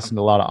used to listen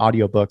to a lot of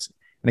audiobooks.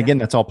 And again,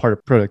 that's all part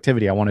of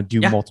productivity. I want to do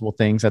multiple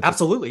things.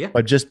 Absolutely.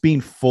 But just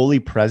being fully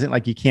present,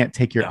 like you can't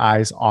take your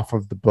eyes off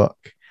of the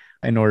book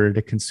in order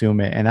to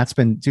consume it. And that's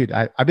been, dude,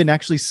 I've been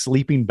actually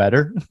sleeping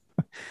better.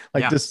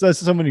 Like that's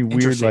so many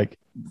weird like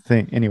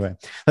thing. Anyway,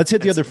 let's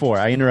hit the other four.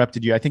 I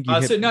interrupted you. I think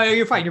you no,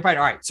 you're fine. You're fine.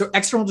 All right. So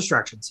external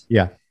distractions.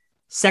 Yeah.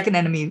 Second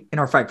enemy in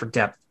our fight for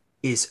depth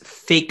is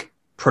fake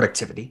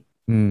productivity.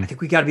 I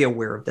think we got to be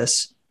aware of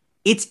this.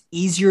 It's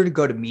easier to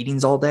go to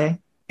meetings all day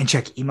and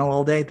check email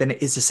all day than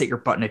it is to sit your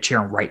butt in a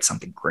chair and write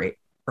something great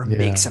or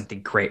make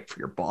something great for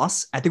your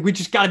boss. I think we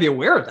just got to be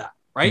aware of that,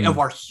 right? Of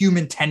our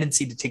human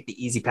tendency to take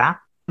the easy path.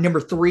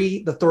 Number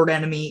three, the third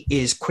enemy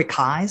is quick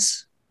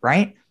highs,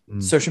 right?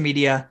 Social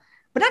media,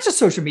 but not just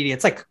social media.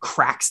 It's like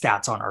crack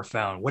stats on our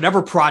phone,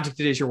 whatever project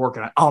it is you're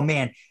working on. Oh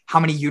man, how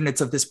many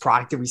units of this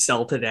product did we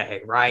sell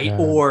today? Right. Yeah.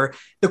 Or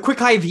the quick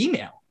high of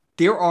email.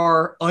 There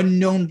are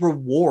unknown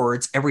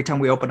rewards every time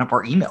we open up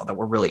our email that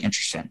we're really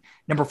interested in.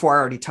 Number four, I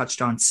already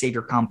touched on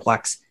savior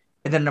complex.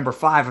 And then number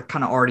five, I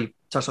kind of already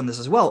touched on this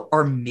as well,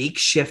 our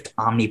makeshift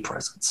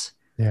omnipresence.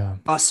 Yeah.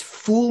 Us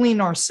fooling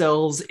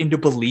ourselves into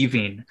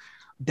believing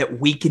that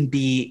we can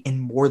be in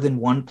more than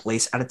one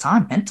place at a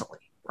time mentally,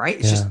 right?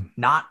 It's just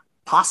not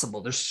possible.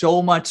 There's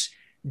so much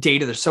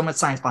data. There's so much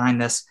science behind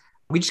this.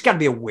 We just got to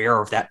be aware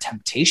of that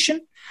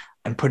temptation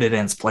and put it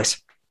in its place.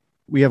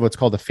 We have what's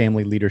called the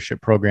family leadership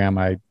program.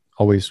 I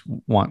always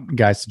want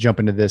guys to jump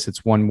into this.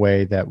 It's one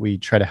way that we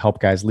try to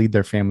help guys lead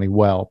their family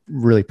well,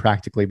 really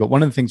practically. But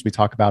one of the things we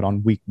talk about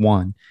on week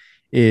one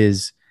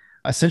is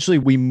essentially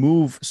we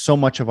move so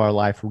much of our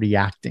life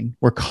reacting.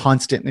 We're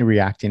constantly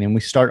reacting and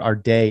we start our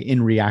day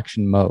in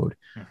reaction mode.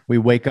 We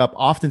wake up,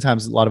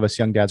 oftentimes a lot of us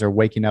young dads are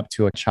waking up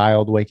to a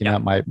child waking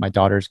up. My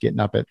daughter's getting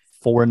up at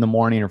 4 a.m.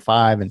 or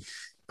 5 and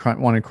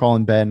wanting to crawl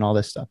in bed and all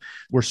this stuff.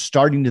 We're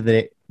starting to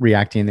the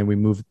reacting and then we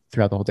move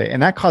throughout the whole day.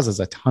 And that causes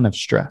a ton of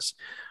stress.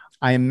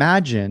 I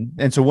imagine,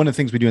 and so one of the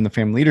things we do in the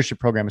family leadership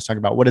program is talk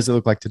about what does it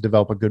look like to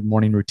develop a good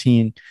morning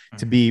routine,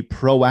 to be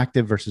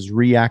proactive versus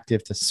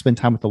reactive, to spend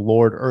time with the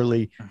Lord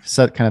early,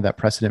 set kind of that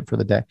precedent for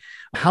the day.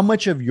 How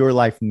much of your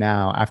life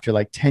now, after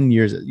like 10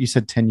 years, you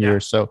said 10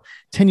 years, so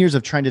 10 years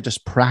of trying to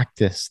just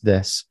practice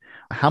this,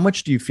 how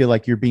much do you feel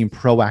like you're being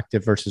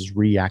proactive versus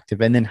reactive?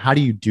 And then how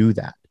do you do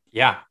that?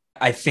 Yeah,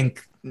 I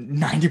think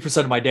 90%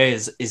 of my day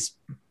is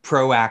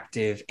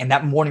proactive, and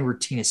that morning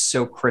routine is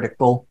so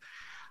critical.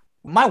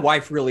 My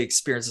wife really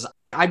experiences.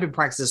 I've been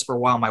practicing this for a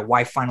while. My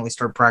wife finally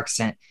started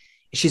practicing it.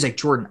 And she's like,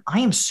 Jordan,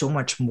 I am so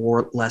much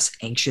less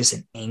anxious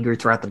and angry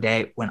throughout the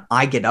day when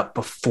I get up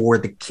before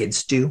the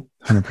kids do.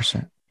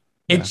 100%.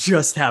 And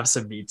just have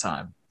some me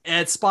time.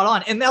 And it's spot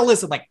on. And now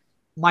listen, like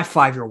my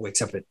 5-year-old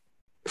wakes up at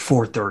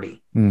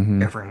 4:30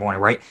 every morning,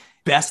 right?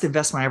 Best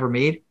investment I ever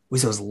made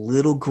was those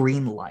little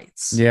green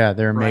lights. Yeah,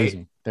 they're amazing.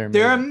 Right?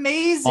 They're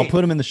amazing. I'll put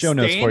them in the show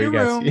notes for you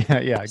guys.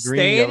 Yeah. Green,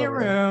 Stay in your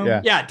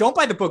room. Yeah. Don't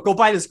buy the book. Go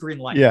buy this green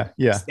light.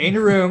 Yeah. Stay in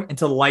your room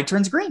until the light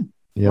turns green.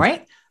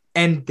 Right.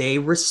 And they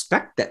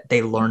respect that.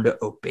 They learn to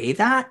obey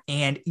that.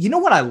 And you know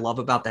what I love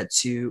about that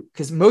too?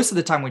 Because most of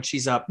the time when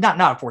she's up, not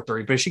at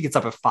 4:30, but if she gets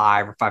up at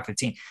 5 or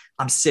 5:15,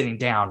 I'm sitting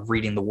down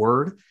reading the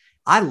word.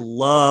 I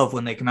love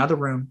when they come out of the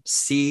room,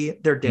 see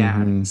their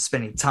dad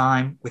spending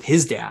time with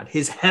his dad,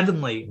 his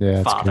heavenly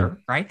father,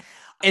 right?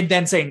 And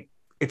then saying,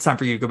 it's time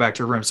for you to go back to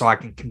your room so I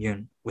can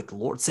commune with the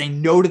Lord.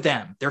 Saying no to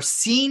them. They're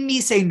seeing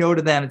me say no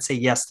to them and say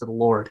yes to the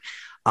Lord.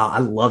 I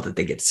love that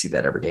they get to see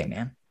that every day,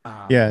 man.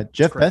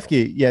 Jeff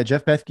Bethke. Yeah,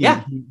 Jeff Bethke.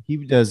 Yeah. He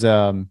does.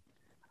 I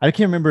can't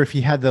remember if he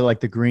had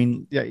the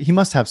green. Yeah, he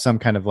must have some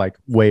kind of like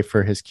way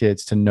for his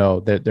kids to know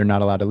that they're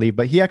not allowed to leave.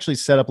 But he actually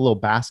set up a little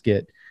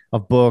basket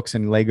of books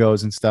and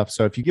Legos and stuff.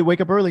 So if you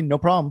wake up early, no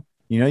problem.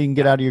 You can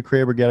get out of your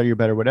crib or get out of your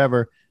bed or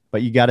whatever.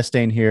 But you got to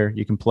stay in here.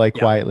 You can play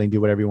quietly and do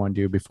whatever you want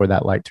to do before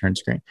that light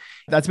turns green.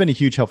 That's been a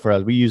huge help for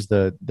us. We use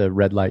the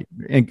red light.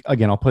 And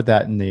again, I'll put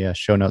that in the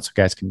show notes so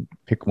guys can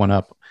pick one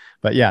up.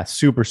 But yeah,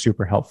 super,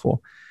 super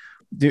helpful.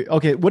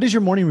 Okay, what does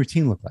your morning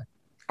routine look like?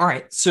 All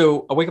right.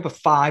 So I wake up at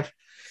 5,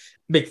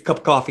 make a cup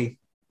of coffee,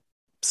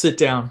 sit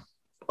down.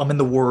 I'm in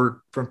the Word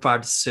from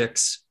 5 to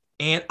 6.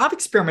 And I've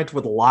experimented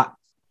with a lot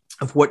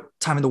of what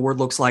time in the Word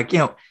looks like.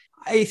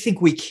 I think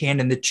we can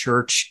in the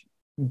church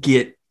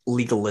get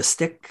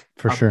legalistic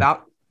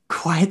about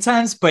quiet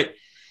times, but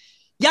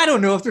I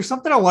don't know if there's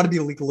something I want to be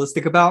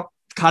legalistic about.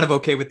 Kind of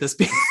okay with this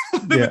being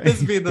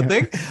the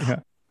thing. Yeah.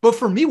 But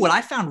for me, what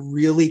I found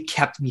really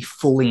kept me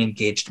fully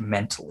engaged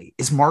mentally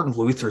is Martin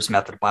Luther's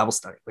method of Bible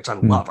study, which I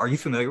love. Are you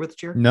familiar with it,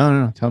 Jared?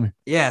 No. Tell me.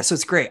 Yeah, so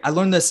it's great. I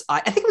learned this.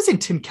 I think it was in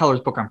Tim Keller's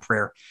book on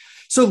prayer.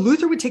 So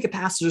Luther would take a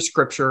passage of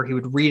scripture, he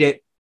would read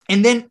it,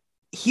 and then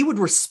he would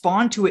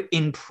respond to it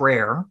in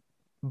prayer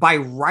by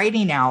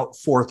writing out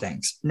 4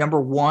 things.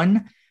 Number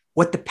 1,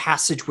 what the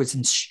passage was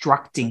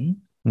instructing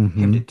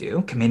him to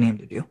do, commanding him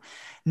to do.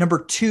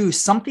 Number 2,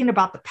 something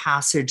about the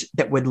passage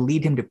that would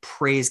lead him to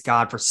praise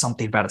God for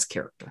something about his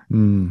character,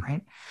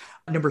 right?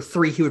 Number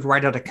 3, he would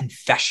write out a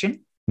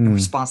confession in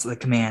response to the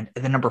command.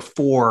 And then number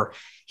 4,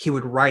 he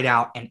would write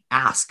out and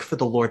ask for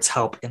the Lord's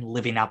help in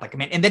living out that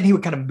command. And then he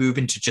would kind of move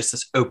into just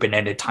this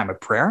open-ended time of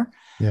prayer.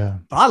 Yeah.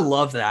 But I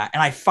love that.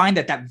 And I find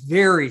that that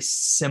very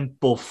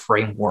simple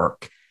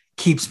framework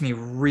keeps me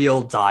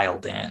real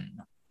dialed in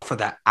for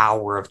that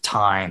hour of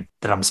time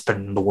that I'm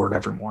spending in the Word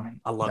every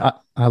morning. I love it.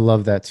 I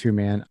love that too,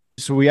 man.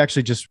 So we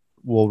actually just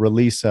will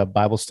release a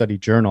Bible study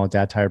journal, a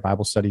Dad Tired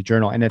Bible study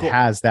journal. And it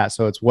has that.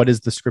 So it's, what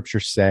does the scripture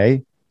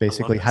say?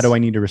 Basically, how do I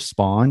need to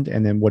respond?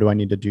 And then what do I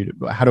need to do?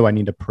 How do I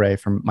need to pray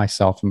for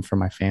myself and for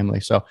my family?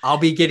 So I'll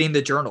be getting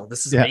the journal.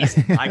 This is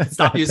amazing. I can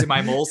stop using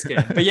my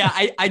moleskin. But yeah,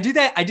 I do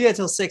that. I do that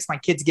till 6. My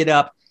kids get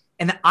up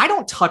and I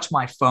don't touch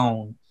my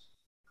phone.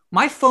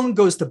 My phone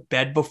goes to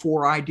bed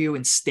before I do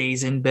and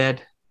stays in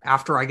bed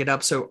after I get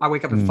up. So I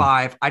wake up at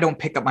 5. I don't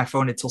pick up my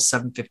phone until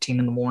 7:15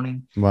 in the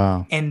morning.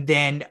 Wow. And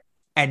then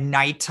at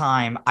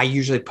nighttime, I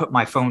usually put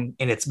my phone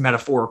in its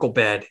metaphorical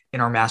bed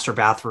in our master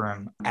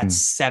bathroom at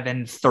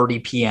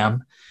 7:30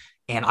 p.m.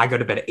 And I go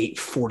to bed at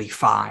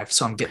 8:45.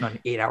 So I'm getting an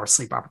 8-hour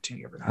sleep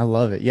opportunity every night. I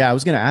love it. Yeah. I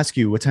was going to ask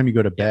you what time you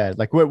go to bed,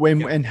 like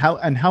when, and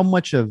how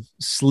much of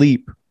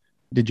sleep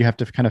did you have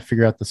to kind of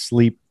figure out the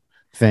sleep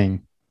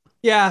thing?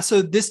 Yeah.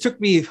 So this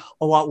took me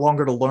a lot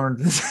longer to learn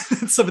than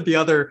some of the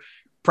other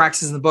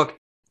practices in the book.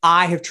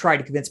 I have tried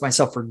to convince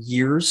myself for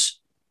years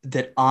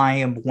that I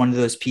am one of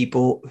those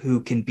people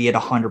who can be at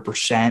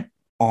 100%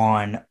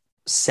 on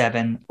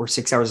 7 or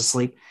 6 hours of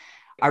sleep.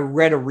 I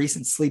read a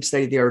recent sleep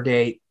study the other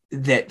day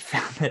that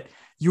found that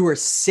you are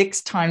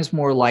 6 times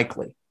more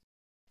likely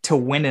to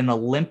win an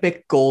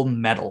Olympic gold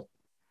medal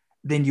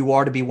than you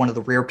are to be one of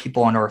the rare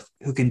people on earth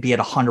who can be at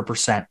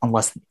 100% on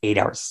less than 8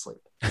 hours of sleep.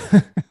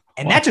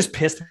 And that just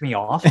pissed me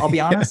off. I'll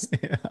be honest.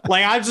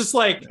 Like, I'm just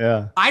like,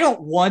 I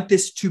don't want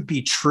this to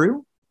be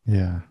true.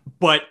 Yeah.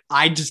 But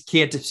I just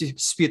can't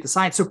dispute the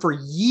science. So for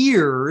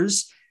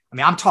years, I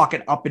mean, I'm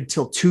talking up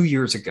until 2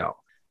 years ago,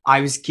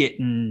 I was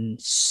getting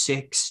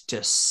 6.5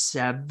 to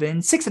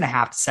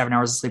 7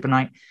 hours of sleep a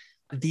night.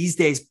 These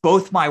days,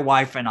 both my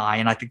wife and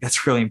I think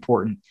that's really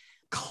important,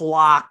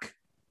 clock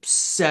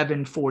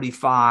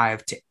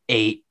 7:45 to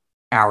 8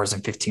 hours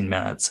and 15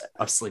 minutes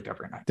of sleep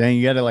every night. Dang,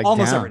 you got to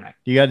almost every night.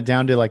 You got it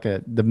down to like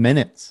the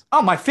minutes.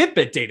 Oh, my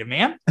Fitbit data,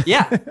 man.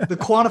 Yeah. The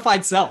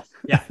quantified self.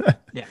 Yeah.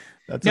 Yeah.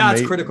 That's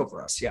it's critical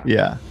for us. Yeah.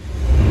 Yeah.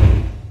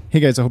 Hey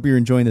guys, I hope you're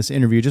enjoying this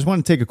interview. Just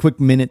want to take a quick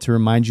minute to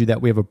remind you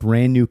that we have a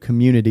brand new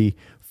community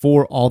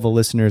for all the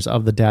listeners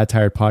of the Dad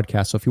Tired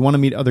podcast. So if you want to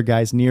meet other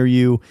guys near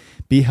you,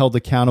 be held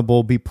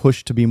accountable, be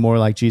pushed to be more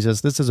like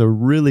Jesus, this is a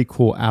really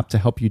cool app to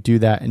help you do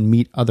that and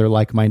meet other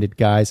like-minded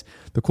guys.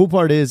 The cool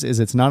part is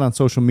it's not on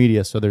social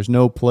media, so there's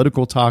no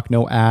political talk,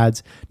 no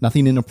ads,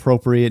 nothing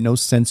inappropriate, no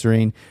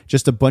censoring,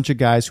 just a bunch of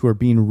guys who are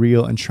being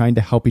real and trying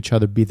to help each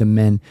other be the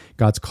men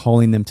God's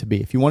calling them to be.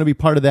 If you want to be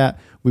part of that,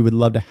 we would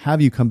love to have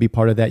you come be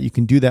part of that. You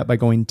can do that by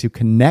going to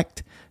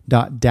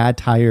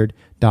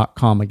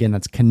connect.dadtired.com. Again,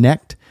 that's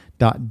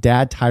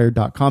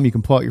connect.dadtired.com. You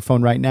can pull out your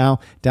phone right now,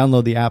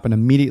 download the app, and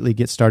immediately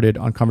get started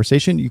on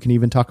conversation. You can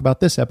even talk about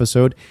this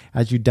episode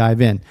as you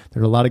dive in.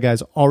 There are a lot of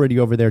guys already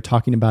over there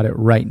talking about it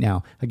right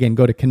now. Again,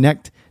 go to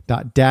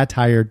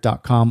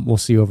connect.dadtired.com. We'll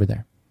see you over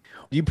there.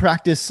 Do you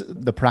practice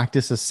the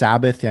practice of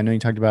Sabbath? I know you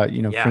talked about,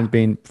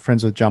 being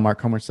friends with John Mark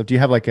Comer and stuff. Do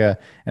you have like an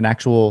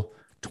actual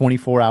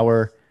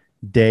 24-hour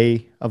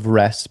day of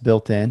rest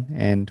built in?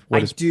 And what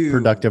does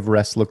productive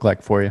rest look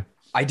like for you?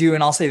 I do.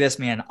 And I'll say this,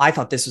 man, I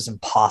thought this was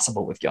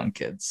impossible with young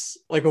kids.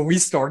 Like when we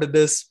started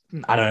this,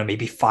 I don't know,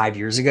 maybe 5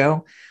 years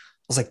ago, I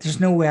was like, there's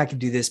no way I can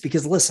do this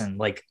because listen,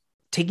 like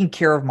taking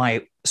care of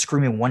my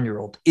screaming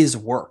 1-year-old is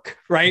work.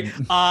 Right.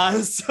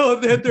 So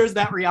there's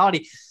that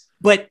reality,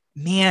 but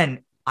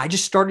man, I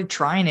just started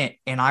trying it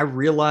and I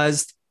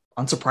realized,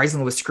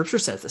 unsurprisingly, what scripture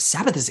says, the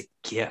Sabbath is a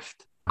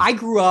gift. I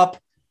grew up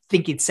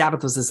thinking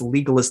Sabbath was this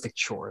legalistic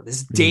chore,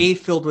 this day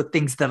filled with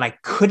things that I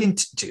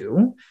couldn't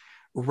do,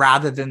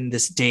 rather than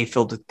this day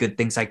filled with good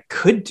things I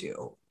could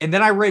do. And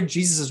then I read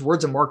Jesus's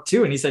words in Mark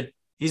 2, and he said,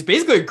 he's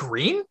basically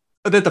agreeing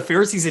that the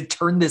Pharisees had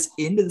turned this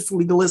into this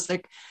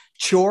legalistic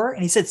chore.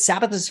 And he said,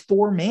 Sabbath is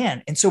for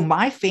man. And so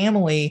my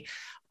family,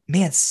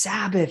 man,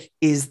 Sabbath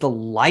is the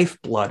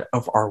lifeblood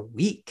of our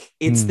week.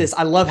 It's this,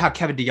 I love how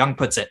Kevin DeYoung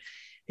puts it.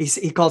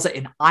 He calls it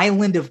an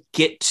island of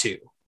get to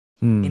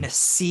in a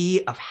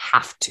sea of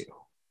have to.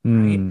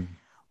 Right?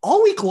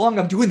 All week long,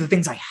 I'm doing the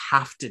things I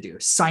have to do,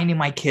 signing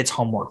my kids'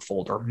 homework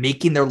folder,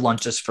 making their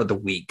lunches for the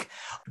week,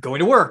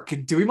 going to work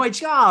and doing my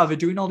job and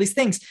doing all these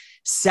things.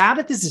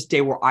 Sabbath is this day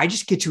where I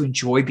just get to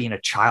enjoy being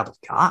a child of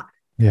God.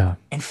 Yeah.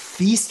 And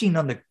feasting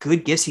on the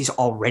good gifts he's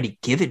already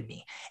given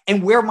me.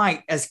 And where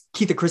as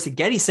Keith and Kristen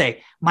Getty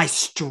say, my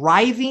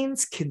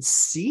strivings can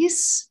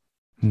cease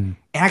and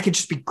I can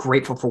just be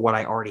grateful for what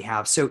I already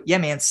have. So yeah,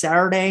 man,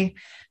 Saturday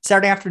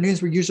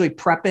afternoons, we're usually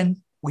prepping.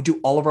 We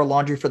do all of our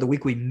laundry for the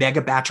week. We mega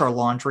batch our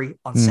laundry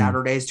on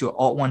Saturdays, do it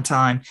all at one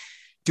time,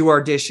 do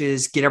our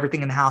dishes, get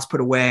everything in the house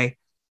put away.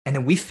 And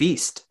then we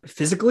feast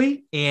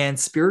physically and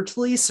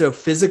spiritually. So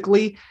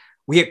physically,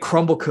 we get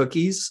crumble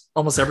cookies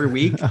almost every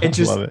week and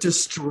just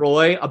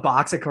destroy a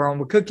box of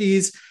crumble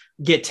cookies.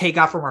 get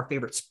takeout from our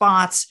favorite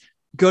spots,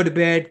 go to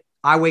bed.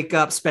 I wake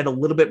up, spend a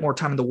little bit more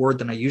time in the Word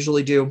than I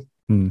usually do.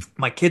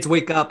 My kids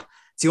wake up.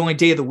 It's the only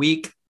day of the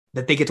week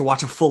that they get to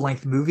watch a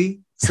full-length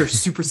movie. So they're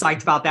super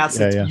psyched about that.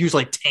 So it's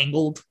usually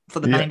Tangled for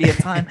the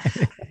 90th time.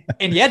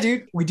 And yeah,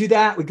 dude, we do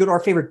that. We go to our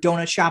favorite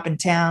donut shop in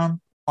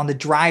town. On the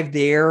drive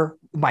there,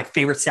 my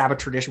favorite Sabbath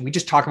tradition, we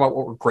just talk about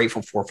what we're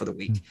grateful for the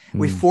week.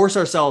 We force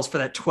ourselves for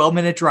that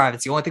 12-minute drive.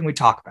 It's the only thing we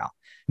talk about.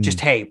 Just,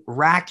 hey,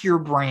 rack your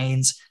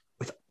brains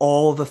with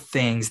all the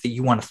things that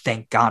you want to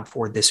thank God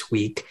for this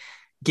week.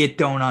 Get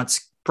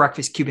donuts,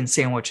 breakfast Cuban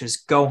sandwiches,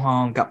 go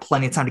home, got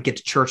plenty of time to get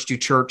to church, do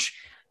church.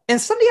 And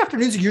Sunday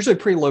afternoons are usually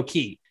pretty low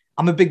key.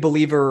 I'm a big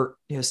believer,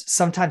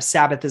 sometimes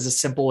Sabbath is as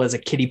simple as a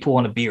kiddie pool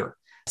and a beer.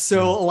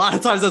 So a lot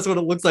of times that's what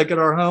it looks like at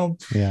our home.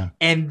 Yeah.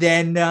 And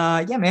then,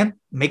 man,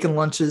 making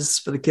lunches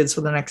for the kids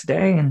for the next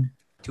day. And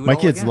my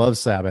kids love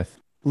Sabbath.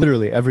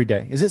 Literally every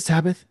day. Is it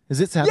Sabbath? Is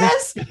it Sabbath?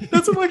 Yes,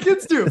 that's what my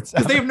kids do.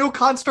 Because they have no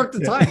construct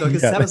of time. Is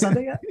Sabbath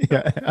Sunday yet?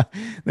 Yeah.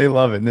 They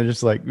love it. And they're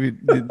just like,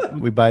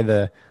 we buy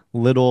the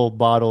little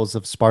bottles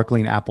of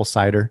sparkling apple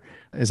cider.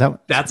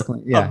 That's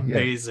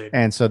amazing. Yeah.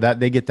 And so that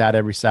they get that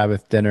every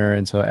Sabbath dinner.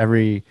 And so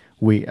every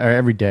week or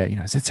every day,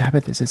 is it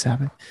Sabbath? Is it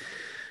Sabbath?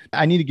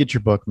 I need to get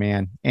your book,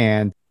 man.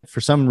 And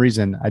for some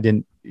reason I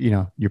didn't,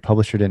 your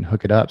publisher didn't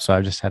hook it up. So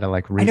I just had to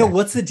read I know.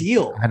 What's the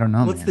deal? I don't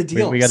know. What's the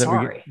deal?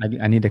 Sorry.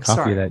 I need a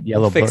copy of that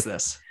yellow book. Fix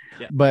this.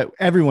 Yeah. But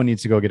everyone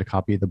needs to go get a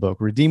copy of the book.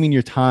 Redeeming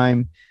Your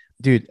Time.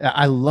 Dude,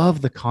 I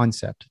love the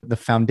concept. The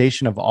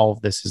foundation of all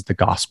of this is the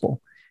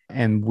gospel.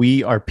 And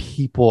we are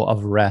people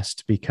of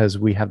rest because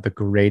we have the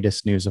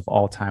greatest news of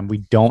all time. We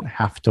don't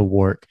have to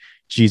work.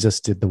 Jesus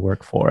did the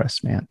work for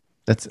us, man.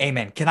 That's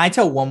Amen. Can I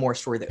tell one more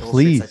story that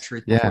illustrates that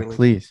truth? Yeah,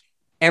 please.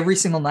 Every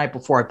single night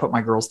before I put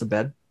my girls to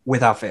bed,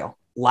 without fail,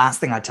 last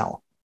thing I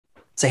tell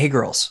them, say, hey,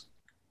 girls,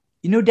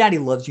 Daddy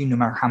loves you no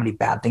matter how many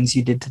bad things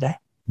you did today.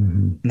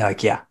 And they're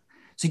like, yeah.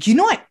 So,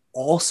 I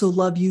also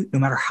love you no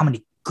matter how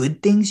many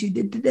good things you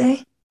did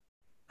today?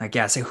 Like,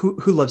 yeah. I say,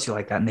 who loves you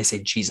like that? And they say,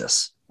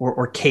 Jesus.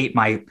 Or Kate,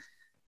 my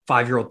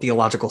 5-year-old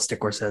theological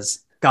stickler, says,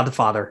 God the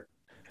Father,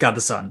 God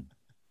the Son,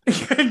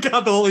 and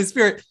God the Holy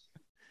Spirit.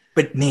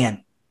 But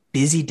man,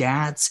 busy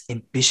dads,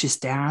 ambitious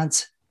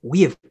dads,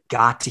 we have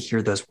got to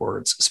hear those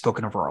words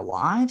spoken over our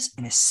lives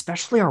and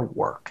especially our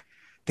work.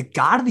 The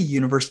God of the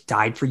universe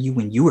died for you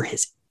when you were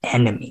his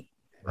enemy,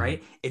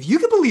 right? If you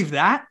can believe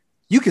that,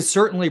 you can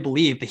certainly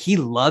believe that he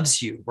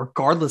loves you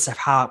regardless of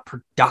how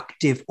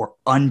productive or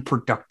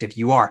unproductive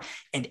you are.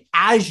 And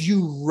as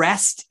you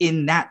rest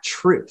in that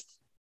truth,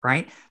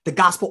 right, the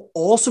gospel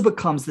also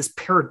becomes this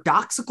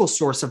paradoxical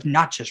source of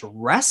not just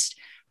rest,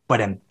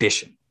 but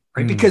ambition,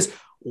 right? Because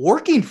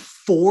working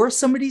for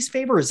somebody's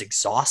favor is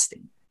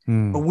exhausting.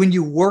 But when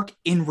you work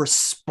in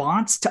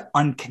response to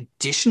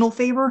unconditional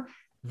favor,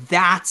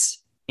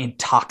 that's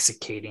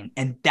intoxicating.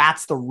 And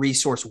that's the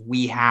resource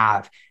we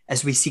have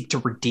as we seek to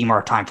redeem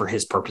our time for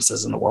his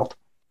purposes in the world.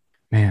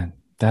 Man,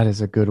 that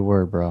is a good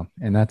word, bro.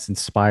 And that's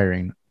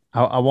inspiring.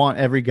 I want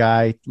every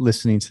guy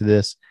listening to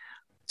this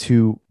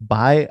to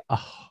buy a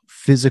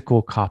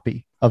physical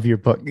copy of your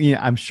book.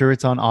 I'm sure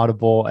it's on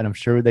Audible and I'm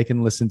sure they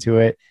can listen to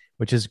it,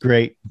 which is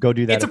great. Go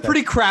do that. It's a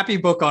pretty crappy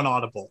book on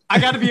Audible. I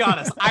got to be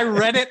honest. I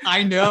read it.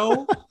 I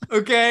know.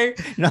 Okay.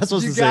 You're not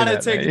supposed to say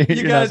that.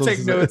 You got to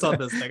take notes on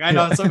this thing. I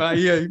know.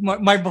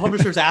 My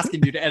publisher's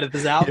asking you to edit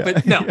this out,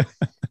 but no,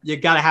 you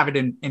got to have it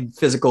in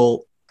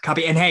physical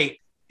copy. And hey,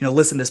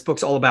 listen, this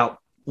book's all about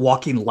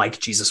walking like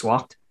Jesus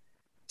walked.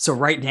 So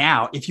right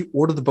now, if you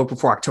order the book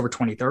before October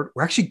 23rd,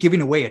 we're actually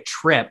giving away a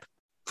trip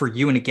for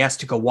you and a guest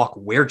to go walk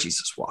where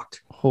Jesus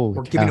walked.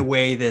 We're giving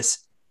away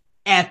this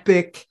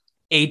epic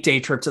 8-day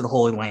trip to the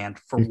Holy Land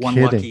for one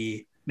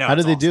lucky. No, how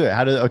do they do it?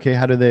 How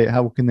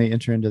can they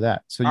enter into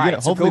that? So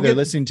hopefully they're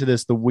listening to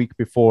this the week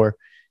before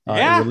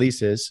it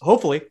releases.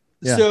 Hopefully.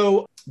 Yeah.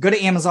 So go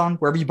to Amazon,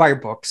 wherever you buy your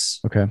books.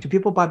 Okay. Do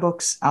people buy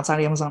books outside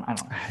of Amazon? I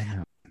don't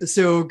know.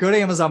 So go to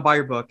Amazon, buy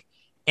your book,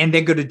 and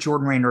then go to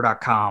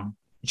jordanraynor.com,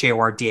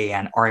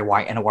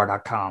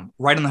 JORDANRAYNOR.com.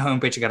 Right on the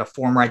homepage, you got a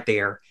form right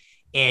there.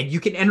 And you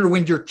can enter to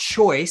win your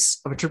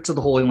choice of a trip to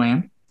the Holy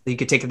Land that you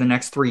could take in the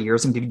next 3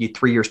 years. I'm giving you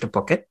 3 years to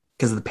book it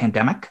because of the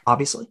pandemic,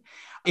 obviously.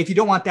 If you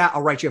don't want that,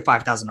 I'll write you a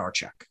 $5,000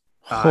 check.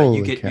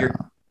 You get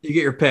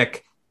your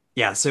pick.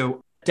 Yeah.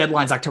 So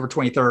deadline's October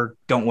 23rd.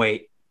 Don't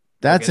wait.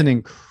 That's an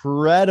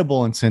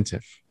incredible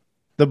incentive.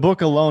 The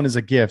book alone is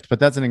a gift, but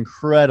that's an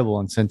incredible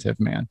incentive,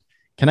 man.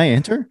 Can I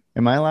enter?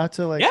 Am I allowed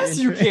to Yes,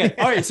 enter? You can.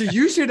 All right. So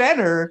you should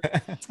enter.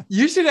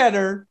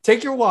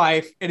 Take your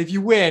wife. And if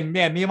you win,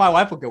 man, me and my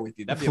wife will go with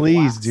you.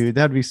 Please, dude.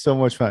 That'd be so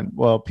much fun.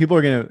 Well, people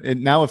are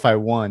now if I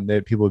won,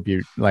 people would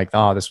be like,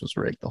 oh, this was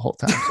rigged the whole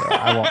time. So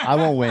I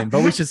won't win,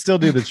 but we should still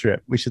do the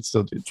trip.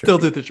 Still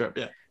do the trip.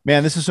 Yeah.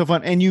 Man, this is so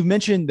fun. And you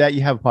mentioned that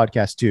you have a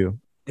podcast too.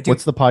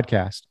 What's the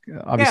podcast?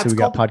 Obviously we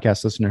got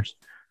podcast listeners.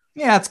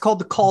 Yeah. It's called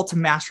The Call to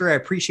Mastery. I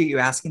appreciate you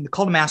asking. The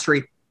Call to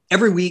Mastery.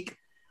 Every week,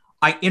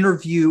 I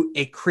interview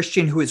a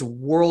Christian who is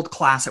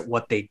world-class at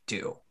what they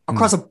do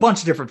across a bunch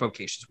of different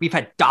vocations. We've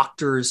had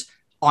doctors,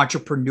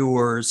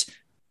 entrepreneurs,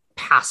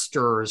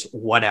 pastors,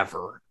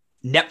 whatever.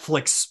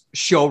 Netflix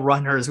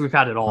showrunners. We've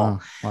had it all.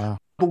 Oh, wow.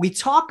 But we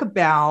talk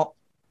about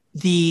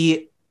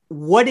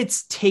what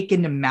it's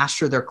taken to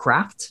master their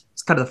craft.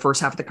 It's kind of the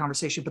first half of the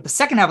conversation. But the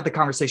second half of the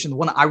conversation, the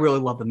one that I really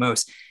love the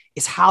most,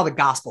 is how the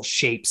gospel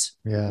shapes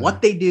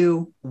what they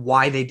do,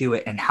 why they do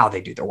it, and how they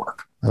do their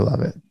work. I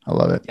love it. I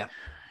love it. Yeah.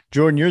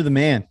 Jordan, you're the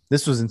man.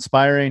 This was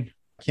inspiring.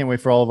 Can't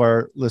wait for all of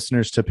our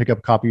listeners to pick up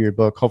a copy of your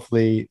book.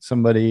 Hopefully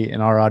somebody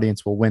in our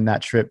audience will win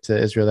that trip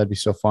to Israel. That'd be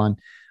so fun.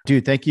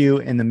 Dude, thank you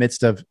in the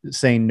midst of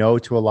saying no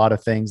to a lot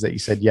of things that you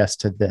said yes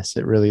to this.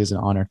 It really is an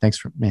honor. Thanks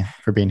for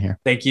being here.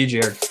 Thank you,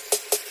 Jared.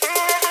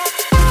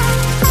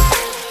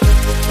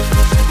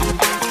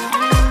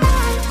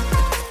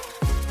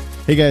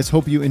 Hey guys,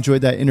 hope you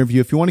enjoyed that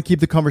interview. If you want to keep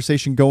the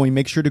conversation going,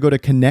 make sure to go to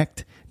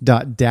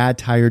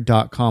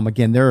connect.dadtired.com.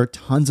 Again, there are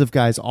tons of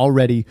guys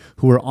already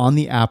who are on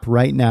the app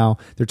right now.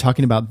 They're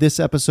talking about this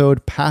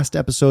episode, past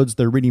episodes.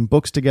 They're reading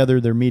books together.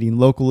 They're meeting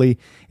locally.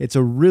 It's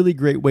a really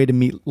great way to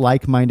meet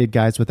like-minded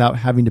guys without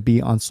having to be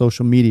on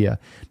social media.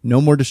 No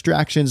more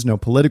distractions, no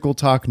political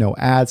talk, no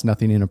ads,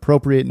 nothing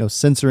inappropriate, no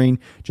censoring,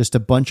 just a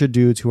bunch of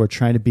dudes who are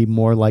trying to be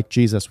more like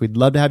Jesus. We'd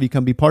love to have you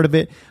come be part of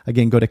it.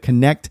 Again, go to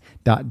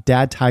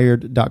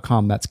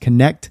connect.dadtired.com. That's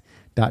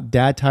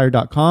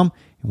connect.dadtired.com,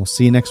 and we'll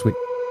see you next week.